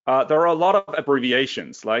 there are a lot of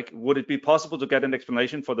abbreviations. Like, would it be possible to get an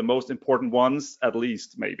explanation for the most important ones, at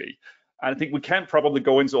least, maybe? I think we can't probably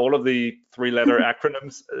go into all of the three-letter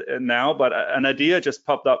acronyms now, but an idea just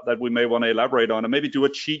popped up that we may want to elaborate on, and maybe do a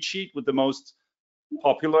cheat sheet with the most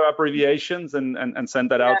popular abbreviations and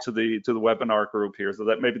send that out to the webinar group here, so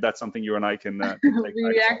that maybe that's something you and I can take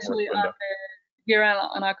we actually here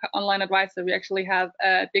on our online advisor, we actually have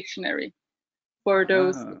a dictionary for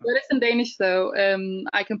those. But it's in Danish, so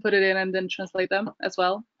I can put it in and then translate them as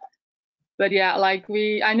well. But yeah, like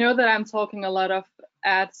I know that I'm talking a lot of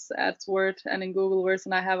ads word and in Google words,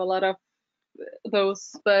 and I have a lot of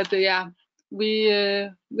those. But yeah,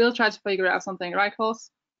 we'll try to figure out something, right, Horst?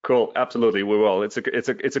 Cool, absolutely, we will. It's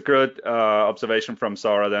a good observation from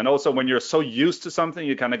Sarah. Then also, when you're so used to something,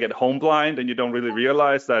 you kind of get home blind and you don't really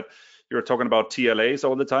realize that you're talking about TLAs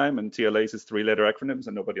all the time, and TLAs is three-letter acronyms,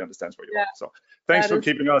 and nobody understands what you are. So thanks for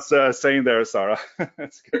keeping us sane there, Sarah.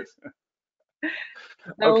 That's good.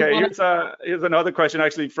 Okay, here's another question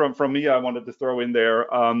actually from me. I wanted to throw in there.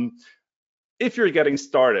 If you're getting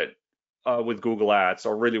started with Google Ads,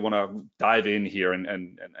 or really want to dive in here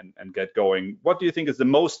and get going, what do you think is the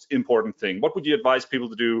most important thing? What would you advise people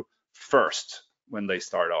to do first when they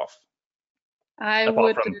start off?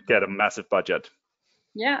 Apart from get a massive budget.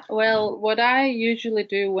 Yeah, well, what I usually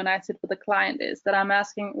do when I sit with a client is that I'm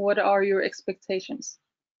asking, what are your expectations?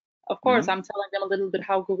 Of course, I'm telling them a little bit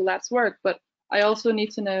how Google Ads work, but I also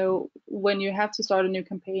need to know when you have to start a new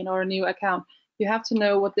campaign or a new account, you have to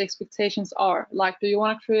know what the expectations are. Like, do you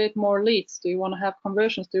want to create more leads? Do you want to have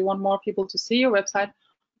conversions? Do you want more people to see your website?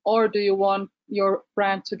 Or do you want your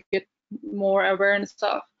brand to get more awareness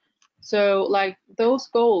of? So like those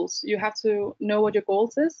goals, you have to know what your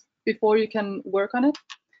goals is before you can work on it.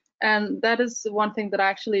 And that is one thing that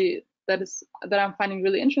I'm finding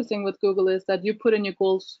really interesting with Google, is that you put in your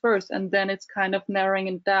goals first, and then it's kind of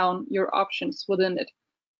narrowing down your options within it.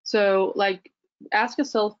 So like ask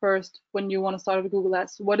yourself first, when you want to start with Google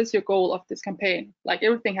Ads, what is your goal of this campaign? Like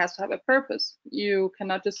everything has to have a purpose. You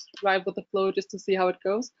cannot just ride with the flow just to see how it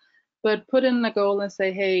goes, but put in a goal and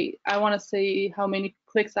say, hey, I want to see how many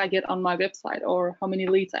clicks I get on my website, or how many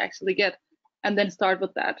leads I actually get, and then start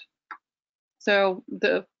with that. So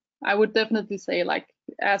I would definitely say, like,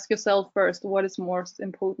 ask yourself first, what is most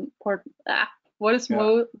important? What is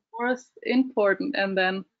most important, and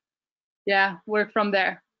then work from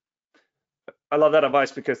there. I love that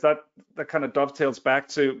advice, because that kind of dovetails back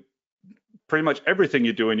to pretty much everything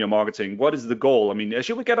you do in your marketing. What is the goal? I mean,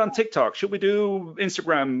 should we get on TikTok? Should we do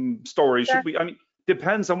Instagram stories? Should we? I mean,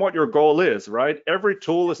 depends on what your goal is, right? Every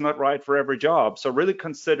tool is not right for every job. So really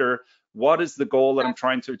consider, what is the goal that I'm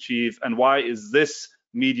trying to achieve, and why is this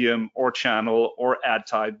medium or channel or ad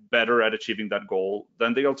type better at achieving that goal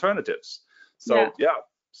than the alternatives? So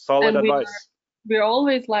solid advice. We're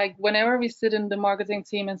always like, whenever we sit in the marketing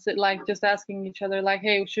team and sit like just asking each other like,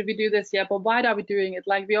 hey, should we do this? Yeah, but why are we doing it?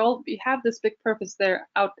 Like we have this big purpose there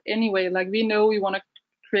out anyway. Like we know we want to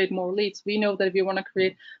create more leads. We know that we want to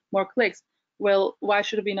create more clicks. Well, why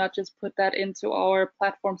should we not just put that into our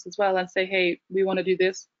platforms as well and say, hey, we want to do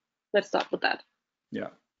this. Let's start with that. Yeah.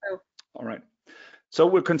 All right. So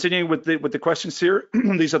we're continuing with the questions here.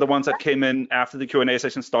 These are the ones that came in after the Q&A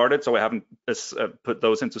session started, so I haven't put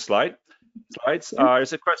those into slides.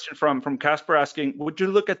 There's a question from Casper asking, would you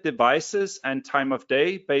look at devices and time of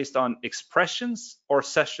day based on expressions or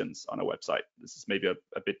sessions on a website? This is maybe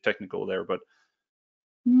a bit technical there, but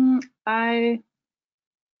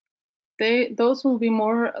those will be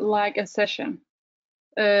more like a session.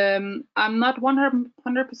 I'm not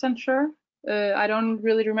 100% sure, I don't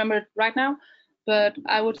really remember it right now, but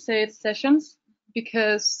I would say it's sessions,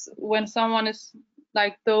 because when someone is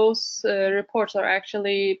like, those reports are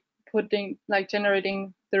actually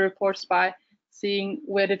generating the reports by seeing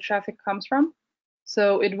where the traffic comes from.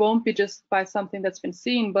 So it won't be just by something that's been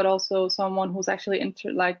seen, but also someone who's actually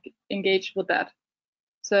engaged with that.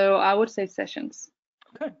 So I would say sessions.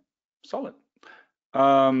 Okay, solid.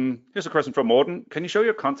 Here's a question from Morten. Can you show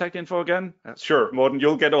your contact info again? Sure, Morten,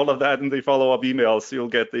 you'll get all of that in the follow-up emails. You'll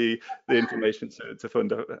get the information to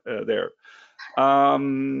Funda there.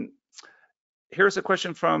 Here's a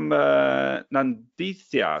question from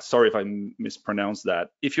Nandithya. Sorry if I mispronounced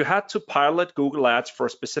that. If you had to pilot Google Ads for a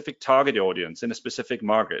specific target audience in a specific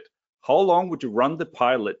market, how long would you run the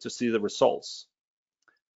pilot to see the results?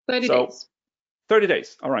 30 days. 30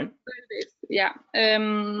 days, all right. 30 days, yeah.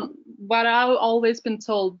 What I've always been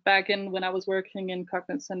told back when I was working in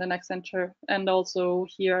Cognizant and Accenture, and also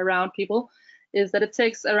here around people, is that it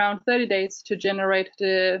takes around 30 days to generate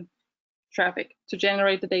the traffic, to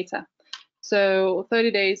generate the data. So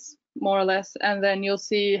 30 days, more or less, and then you'll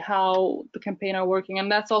see how the campaign are working.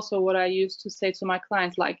 And that's also what I used to say to my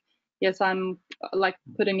clients, like, yes, I'm like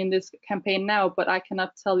putting in this campaign now, but I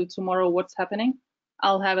cannot tell you tomorrow what's happening.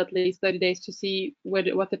 I'll have at least 30 days to see what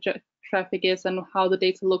the traffic is and how the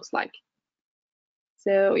data looks like.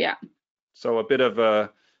 So yeah. So a bit of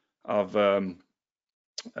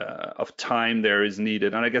time there is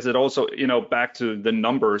needed, and I guess it also, back to the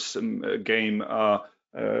numbers game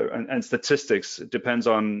and statistics. It depends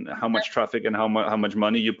on how much traffic and how much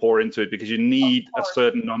money you pour into it, because you need a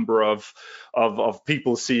certain number of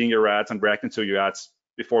people seeing your ads and reacting to your ads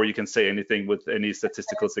before you can say anything with any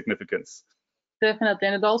statistical significance. Definitely,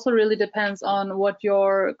 and it also really depends on what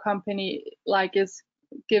your company is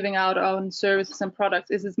giving out on services and products.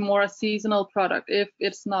 Is it more a seasonal product? If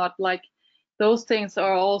it's not, like, those things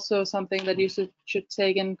are also something that you should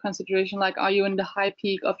take in consideration. Like, are you in the high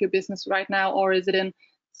peak of your business right now, or is it in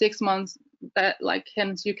 6 months that,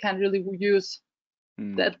 hence you can't really use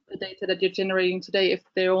the data that you're generating today if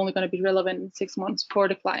they're only going to be relevant in 6 months for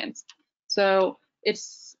the clients. So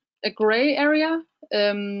it's a gray area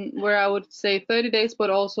where I would say 30 days,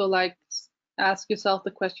 but also ask yourself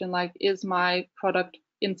the question, is my product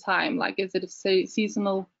in time? Is it a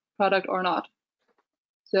seasonal product or not?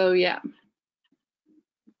 So yeah.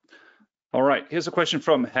 All right, here's a question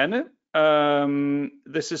from Hannah.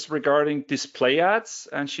 This is regarding display ads,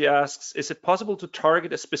 and she asks, is it possible to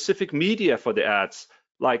target a specific media for the ads,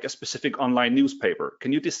 like a specific online newspaper?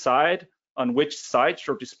 Can you decide on which sites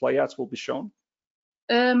your display ads will be shown?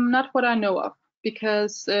 Not what I know of,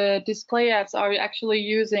 because display ads are actually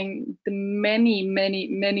using the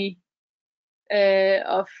many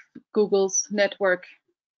of Google's network,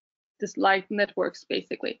 networks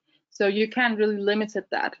basically. So you can't really limit it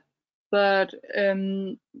that. But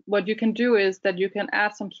what you can do is that you can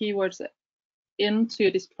add some keywords into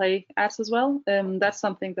your display ads as well. That's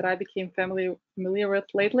something that I became familiar with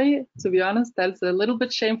lately, to be honest. That's a little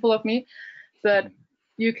bit shameful of me, but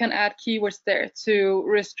you can add keywords there to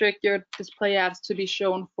restrict your display ads to be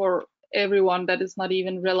shown for everyone that is not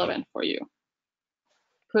even relevant for you.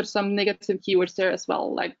 Put some negative keywords there as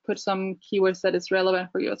well, put some keywords that is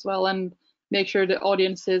relevant for you as well, and make sure the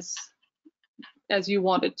audience is as you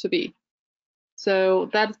want it to be. So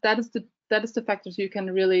that is the factors you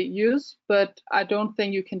can really use, but I don't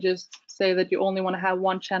think you can just say that you only want to have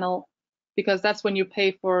one channel, because that's when you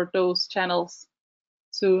pay for those channels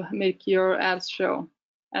to make your ads show,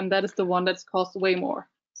 and that is the one that's cost way more.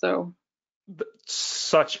 So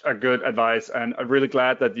such a good advice, and I'm really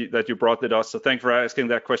glad that you brought it up. So thanks for asking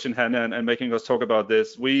that question, Hannah, and making us talk about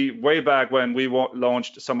this. Way back when we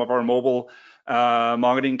launched some of our mobile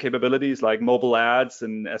marketing capabilities, like mobile ads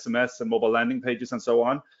and SMS and mobile landing pages and so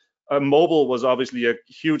on. Mobile was obviously a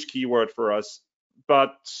huge keyword for us,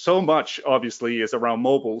 but so much obviously is around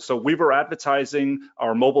mobile. So we were advertising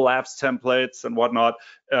our mobile apps templates and whatnot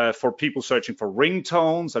for people searching for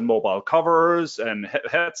ringtones and mobile covers and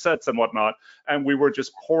headsets and whatnot. And we were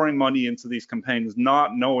just pouring money into these campaigns,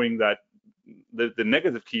 not knowing that the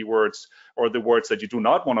negative keywords, or the words that you do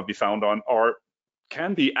not want to be found on,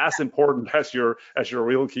 can be as important as your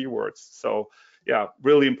real keywords. So yeah,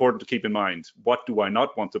 really important to keep in mind. What do I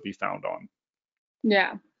not want to be found on?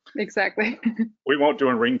 Yeah, exactly. We won't do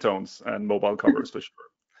ringtones and mobile covers for sure.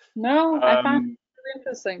 No, I find it really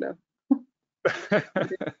interesting though.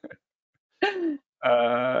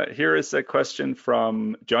 Here is a question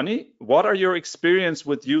from Johnny. What are your experience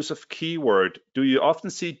with use of keyword? Do you often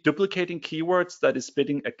see duplicating keywords that is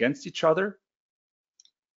bidding against each other?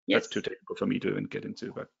 Yes. That's too technical for me to even get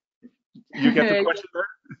into, but you get the question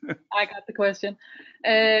there? I got the question.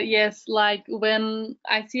 Yes, like when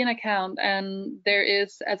I see an account and there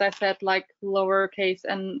is, as I said, like lowercase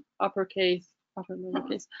and uppercase, upper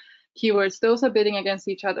lowercase keywords, those are bidding against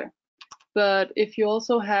each other. But if you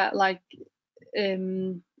also have like,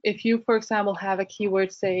 if you, for example, have a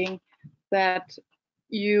keyword saying that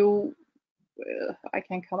you, I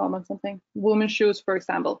can't come up on something, women's shoes, for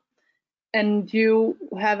example, and you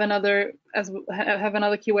have another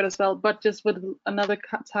keyword as well, but just with another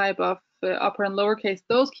type of upper and lowercase,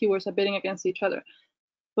 those keywords are bidding against each other.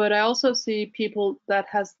 But I also see people that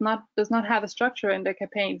does not have a structure in their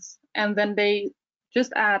campaigns, and then they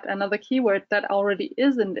just add another keyword that already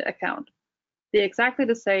is in the account. They're exactly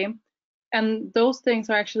the same, and those things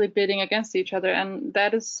are actually bidding against each other, and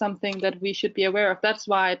that is something that we should be aware of. That's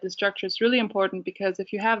why the structure is really important, because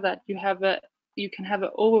if you have that, you can have an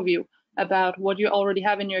overview about what you already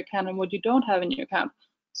have in your account and what you don't have in your account.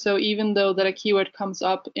 So even though that a keyword comes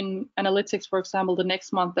up in analytics, for example, the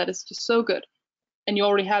next month, that is just so good, and you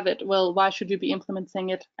already have it, well, why should you be implementing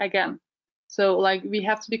it again? So like, we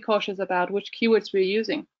have to be cautious about which keywords we're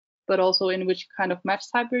using, but also in which kind of match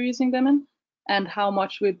type we're using them in, and how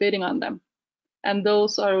much we're bidding on them. And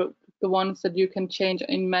those are the ones that you can change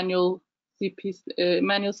in manual CPC,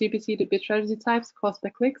 the bid strategy types, cost per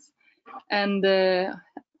clicks, and the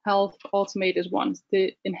health automated ones,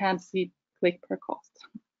 the enhanced click per cost.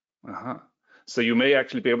 Uh-huh. So you may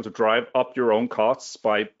actually be able to drive up your own costs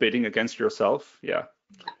by bidding against yourself. Yeah.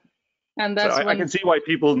 And that's so I can see why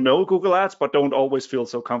people know Google Ads, but don't always feel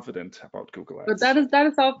so confident about Google Ads. But that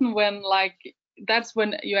is often when, like, that's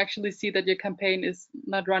when you actually see that your campaign is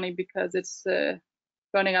not running because it's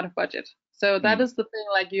running out of budget. So that is the thing,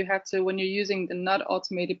 like, you have to, when you're using the not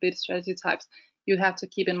automated bid strategy types, you have to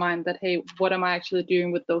keep in mind that, hey, what am I actually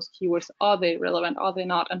doing with those keywords? Are they relevant? Are they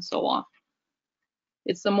not? And so on.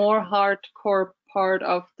 It's a more hardcore part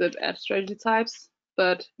of the ad strategy types,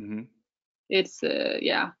 but it's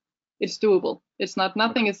yeah, it's doable. It's not,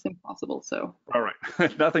 nothing is impossible. So all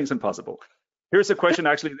right, nothing's impossible. Here's a question.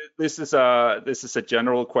 Actually, this is a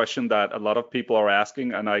general question that a lot of people are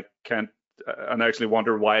asking, and I actually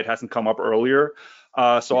wonder why it hasn't come up earlier.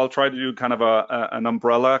 So I'll try to do kind of an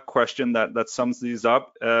umbrella question that sums these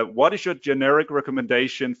up. What is your generic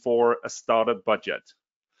recommendation for a startup budget?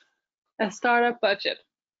 A startup budget.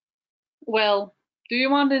 Well, do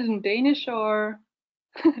you want it in Danish or?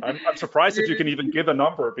 I'm surprised if you can even give a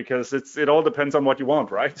number, because it all depends on what you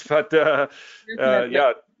want, right? But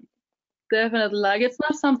yeah. Definitely, like, it's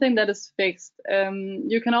not something that is fixed.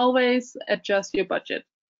 You can always adjust your budget,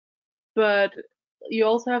 but you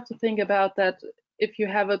also have to think about that if you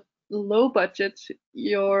have a low budget,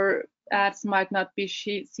 your ads might not be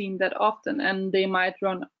seen that often, and they might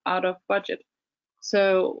run out of budget.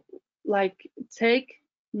 So, like, take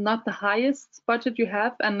not the highest budget you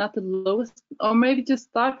have and not the lowest, or maybe just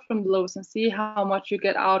start from the lowest and see how much you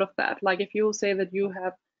get out of that. Like, if you say that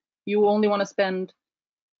you only want to spend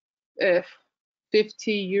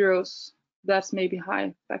 50 euros, that's maybe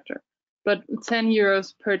high factor, but 10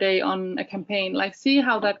 euros per day on a campaign, like, see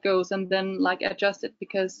how that goes and then, like, adjust it,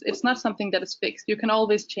 because it's not something that is fixed. You can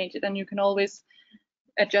always change it and you can always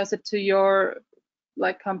adjust it to your,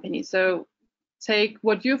 like, company. So take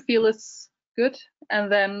what you feel is good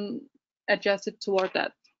and then adjust it toward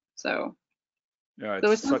that. So yeah,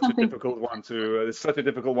 it's such a difficult one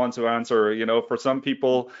to answer. You know, for some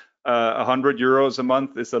people, 100 euros a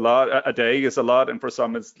month is a lot, a day is a lot, and for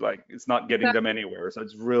some it's like it's not getting them anywhere. So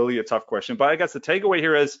it's really a tough question. But I guess the takeaway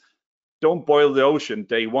here is, don't boil the ocean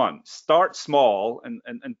day one. Start small and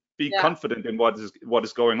be confident in what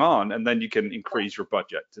is going on, and then you can increase your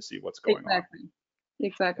budget to see what's going on.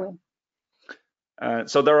 Exactly.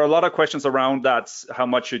 So there are a lot of questions around that. How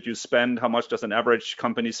much should you spend? How much does an average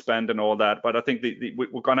company spend, and all that? But I think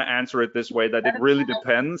we're going to answer it this way, that it really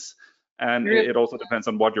depends, and it also depends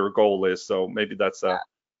on what your goal is. So maybe that's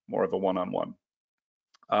more of a one-on-one.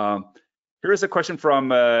 Here is a question from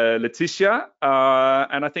Leticia,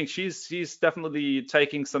 and I think she's definitely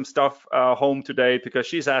taking some stuff home today, because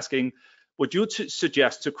she's asking, would you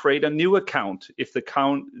suggest to create a new account if the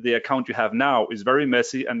account you have now is very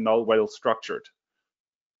messy and not well structured?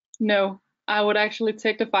 No, I would actually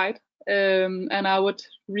take the fight, and I would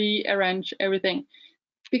rearrange everything,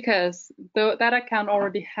 because that account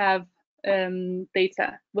already have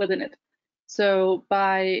data within it. So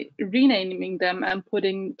by renaming them and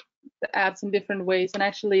putting the ads in different ways and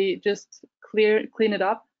actually just clean it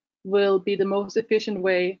up will be the most efficient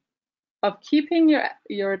way of keeping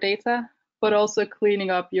your data, but also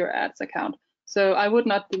cleaning up your ads account. So I would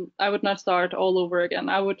not start all over again.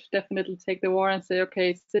 I would definitely take the war and say,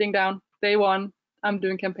 okay, sitting down, day one, I'm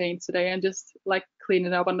doing campaigns today, and just, like, clean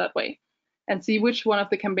it up on that way. and see which one of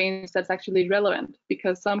the campaigns that's actually relevant,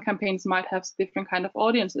 because some campaigns might have different kind of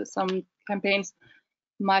audiences. Some campaigns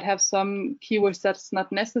might have some keywords that's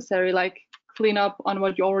not necessary, like clean up on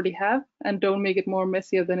what you already have and don't make it more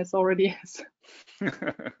messier than it already is.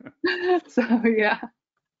 So yeah.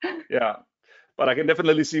 Yeah, but I can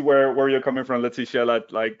definitely see where you're coming from, Letitia.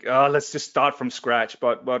 Like, let's just start from scratch.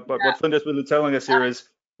 But what Funda's really telling us here is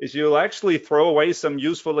you'll actually throw away some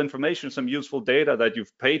useful information, some useful data that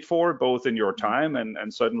you've paid for, both in your time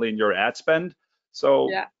and certainly in your ad spend. So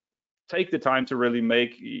take the time to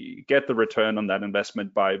really get the return on that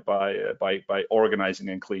investment by organizing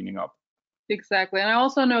and cleaning up. Exactly. And I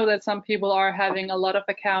also know that some people are having a lot of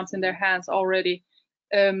accounts in their hands already.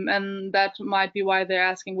 And that might be why they're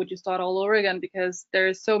asking, would you start all over again? Because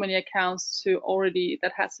there's so many accounts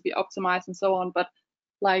that has to be optimized and so on. But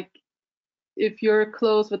like, if you're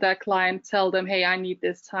close with that client, tell them, hey, I need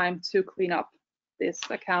this time to clean up this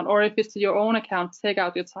account. Or if it's your own account, take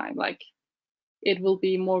out your time. Like, it will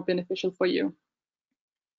be more beneficial for you.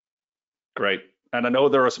 Great. And I know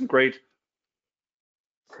there are some great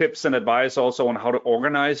tips and advice also on how to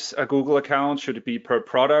organize a Google account. Should it be per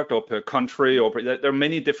product or per country? There are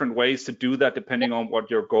many different ways to do that depending on what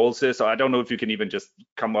your goals is. So I don't know if you can even just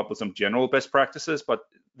come up with some general best practices, but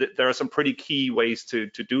there are some pretty key ways to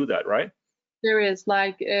do that, right? There is,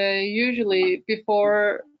 like, usually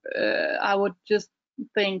before I would just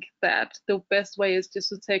think that the best way is just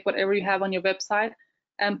to take whatever you have on your website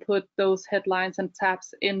and put those headlines and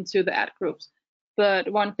tabs into the ad groups. But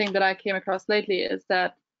one thing that I came across lately is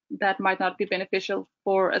that might not be beneficial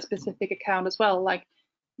for a specific account as well. Like,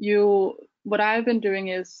 what I've been doing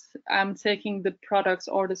is I'm taking the products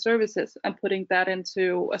or the services and putting that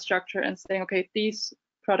into a structure and saying, okay, these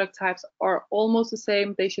product types are almost the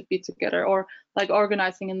same, they should be together, or like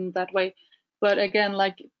organizing in that way. But again,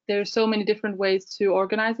 like, there's so many different ways to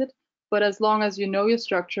organize it. But as long as you know your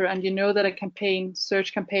structure and you know that a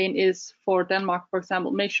search campaign is for Denmark, for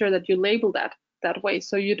example, make sure that you label that way,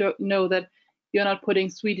 so you don't know that you're not putting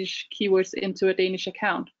Swedish keywords into a Danish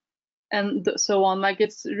account and so on. Like,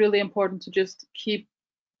 it's really important to just keep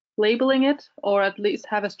labeling it, or at least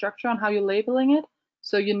have a structure on how you're labeling it,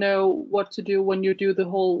 so you know what to do when you do the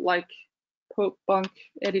whole like bunk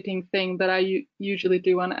editing thing that I usually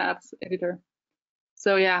do on ads editor.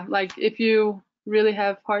 So yeah, like, if you really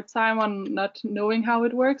have hard time on not knowing how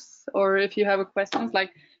it works, or if you have a questions,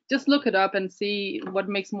 like, just look it up and see what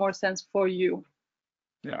makes more sense for you.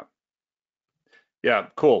 Yeah,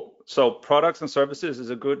 cool. So products and services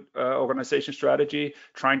is a good organization strategy.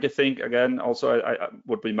 Trying to think again, also I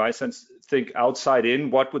would be my sense, think outside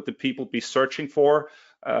in. What would the people be searching for?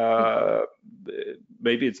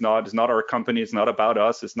 Maybe it's not our company. It's not about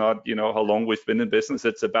us. It's not, how long we've been in business.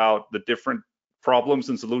 It's about the different problems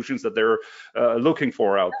and solutions that they're looking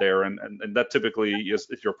for out there, and that typically is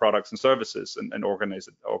your products and services, and organize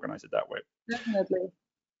it that way. Definitely.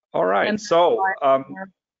 All right. And so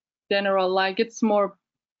general, like, it's more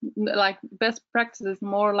like best practices,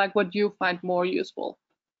 more like what you find more useful,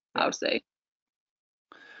 I would say.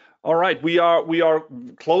 All right, we are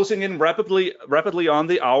closing in rapidly on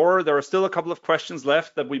the hour. There are still a couple of questions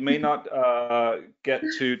left that we may not get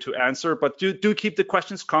to answer, but do keep the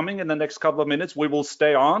questions coming in the next couple of minutes. We will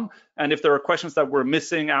stay on, and if there are questions that we're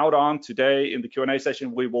missing out on today in the Q&A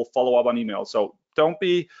session, we will follow up on email. So don't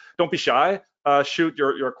be shy. Shoot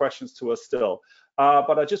your questions to us still.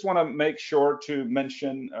 But I just want to make sure to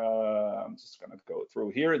mention, I'm just going to go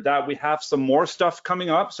through here, that we have some more stuff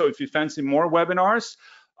coming up. So if you fancy more webinars,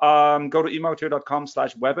 go to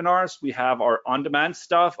emarketeer.com/webinars. We have our on-demand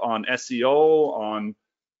stuff on SEO, on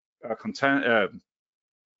content.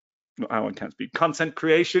 I can't speak. Content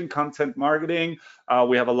creation, content marketing.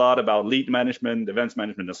 We have a lot about lead management, events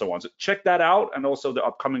management, and so on. So check that out, and also the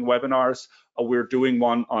upcoming webinars. We're doing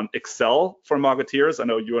one on Excel for marketeers. I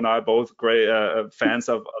know you and I are both great fans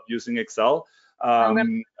of using Excel. I'm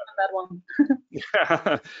gonna that one.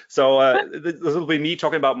 Yeah. So this will be me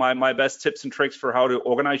talking about my best tips and tricks for how to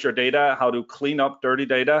organize your data, how to clean up dirty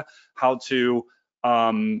data, how to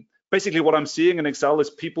basically what I'm seeing in Excel is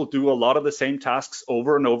people do a lot of the same tasks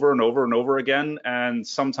over and over and over and over again, and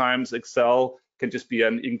sometimes Excel can just be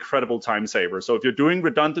an incredible time saver. So if you're doing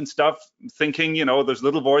redundant stuff, thinking, there's a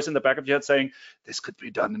little voice in the back of your head saying, this could be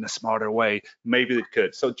done in a smarter way, maybe it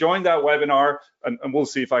could. So join that webinar, and we'll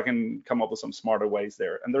see if I can come up with some smarter ways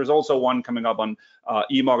there. And there's also one coming up on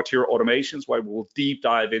eMarketer automations, where we'll deep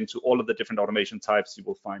dive into all of the different automation types you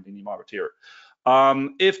will find in eMarketer.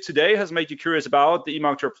 If today has made you curious about the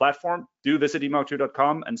eMarketer platform, do visit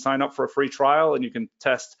emarketer.com and sign up for a free trial, and you can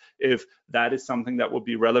test if that is something that will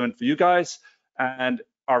be relevant for you guys. And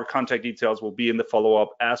our contact details will be in the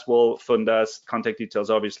follow-up, as will Funda's contact details,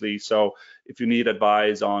 obviously. So if you need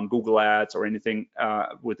advice on Google Ads or anything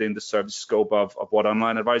within the service scope of what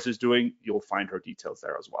Online Advisor is doing, you'll find her details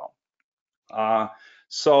there as well.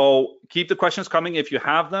 So keep the questions coming if you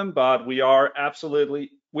have them, but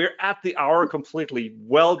we're at the hour completely.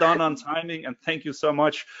 Well done on timing, and thank you so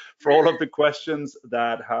much for all of the questions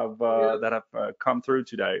that have come through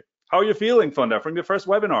today. How are you feeling, Funda, from your first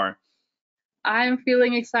webinar? I'm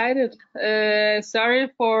feeling excited. Sorry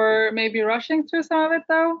for maybe rushing through some of it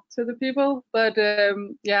though to the people, but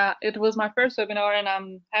yeah, it was my first webinar and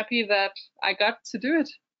I'm happy that I got to do it.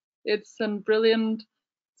 It's a brilliant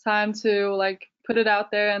time to like put it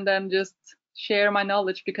out there and then just share my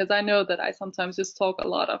knowledge, because I know that I sometimes just talk a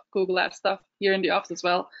lot of Google Ads stuff here in the office as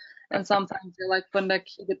well. And sometimes they're like, Funda,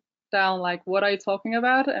 keep it down, like, what are you talking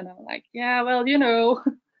about? And I'm like, yeah, well, you know.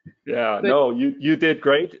 Yeah, But no, you did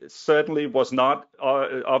great. It certainly was not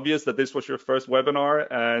obvious that this was your first webinar,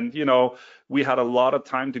 and we had a lot of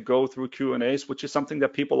time to go through Q&As, which is something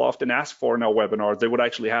that people often ask for in our webinars. They would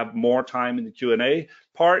actually have more time in the Q&A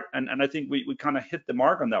part, and I think we kind of hit the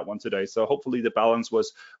mark on that one today. So hopefully the balance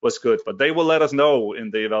was good, but they will let us know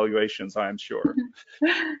in the evaluations, I am sure.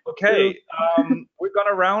 Okay, we're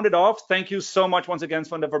gonna round it off. Thank you so much once again,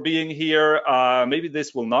 Funda, for being here. Maybe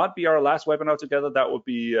this will not be our last webinar together. That would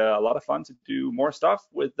be a lot of fun to do more stuff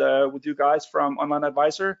with you guys from Online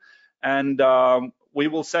Advisor. And we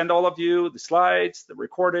will send all of you the slides, the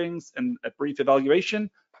recordings, and a brief evaluation,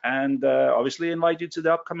 and obviously invite you to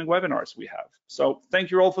the upcoming webinars we have. So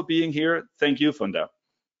thank you all for being here. Thank you, Funda.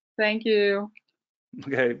 thank you.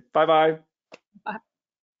 Okay, bye-bye. Bye.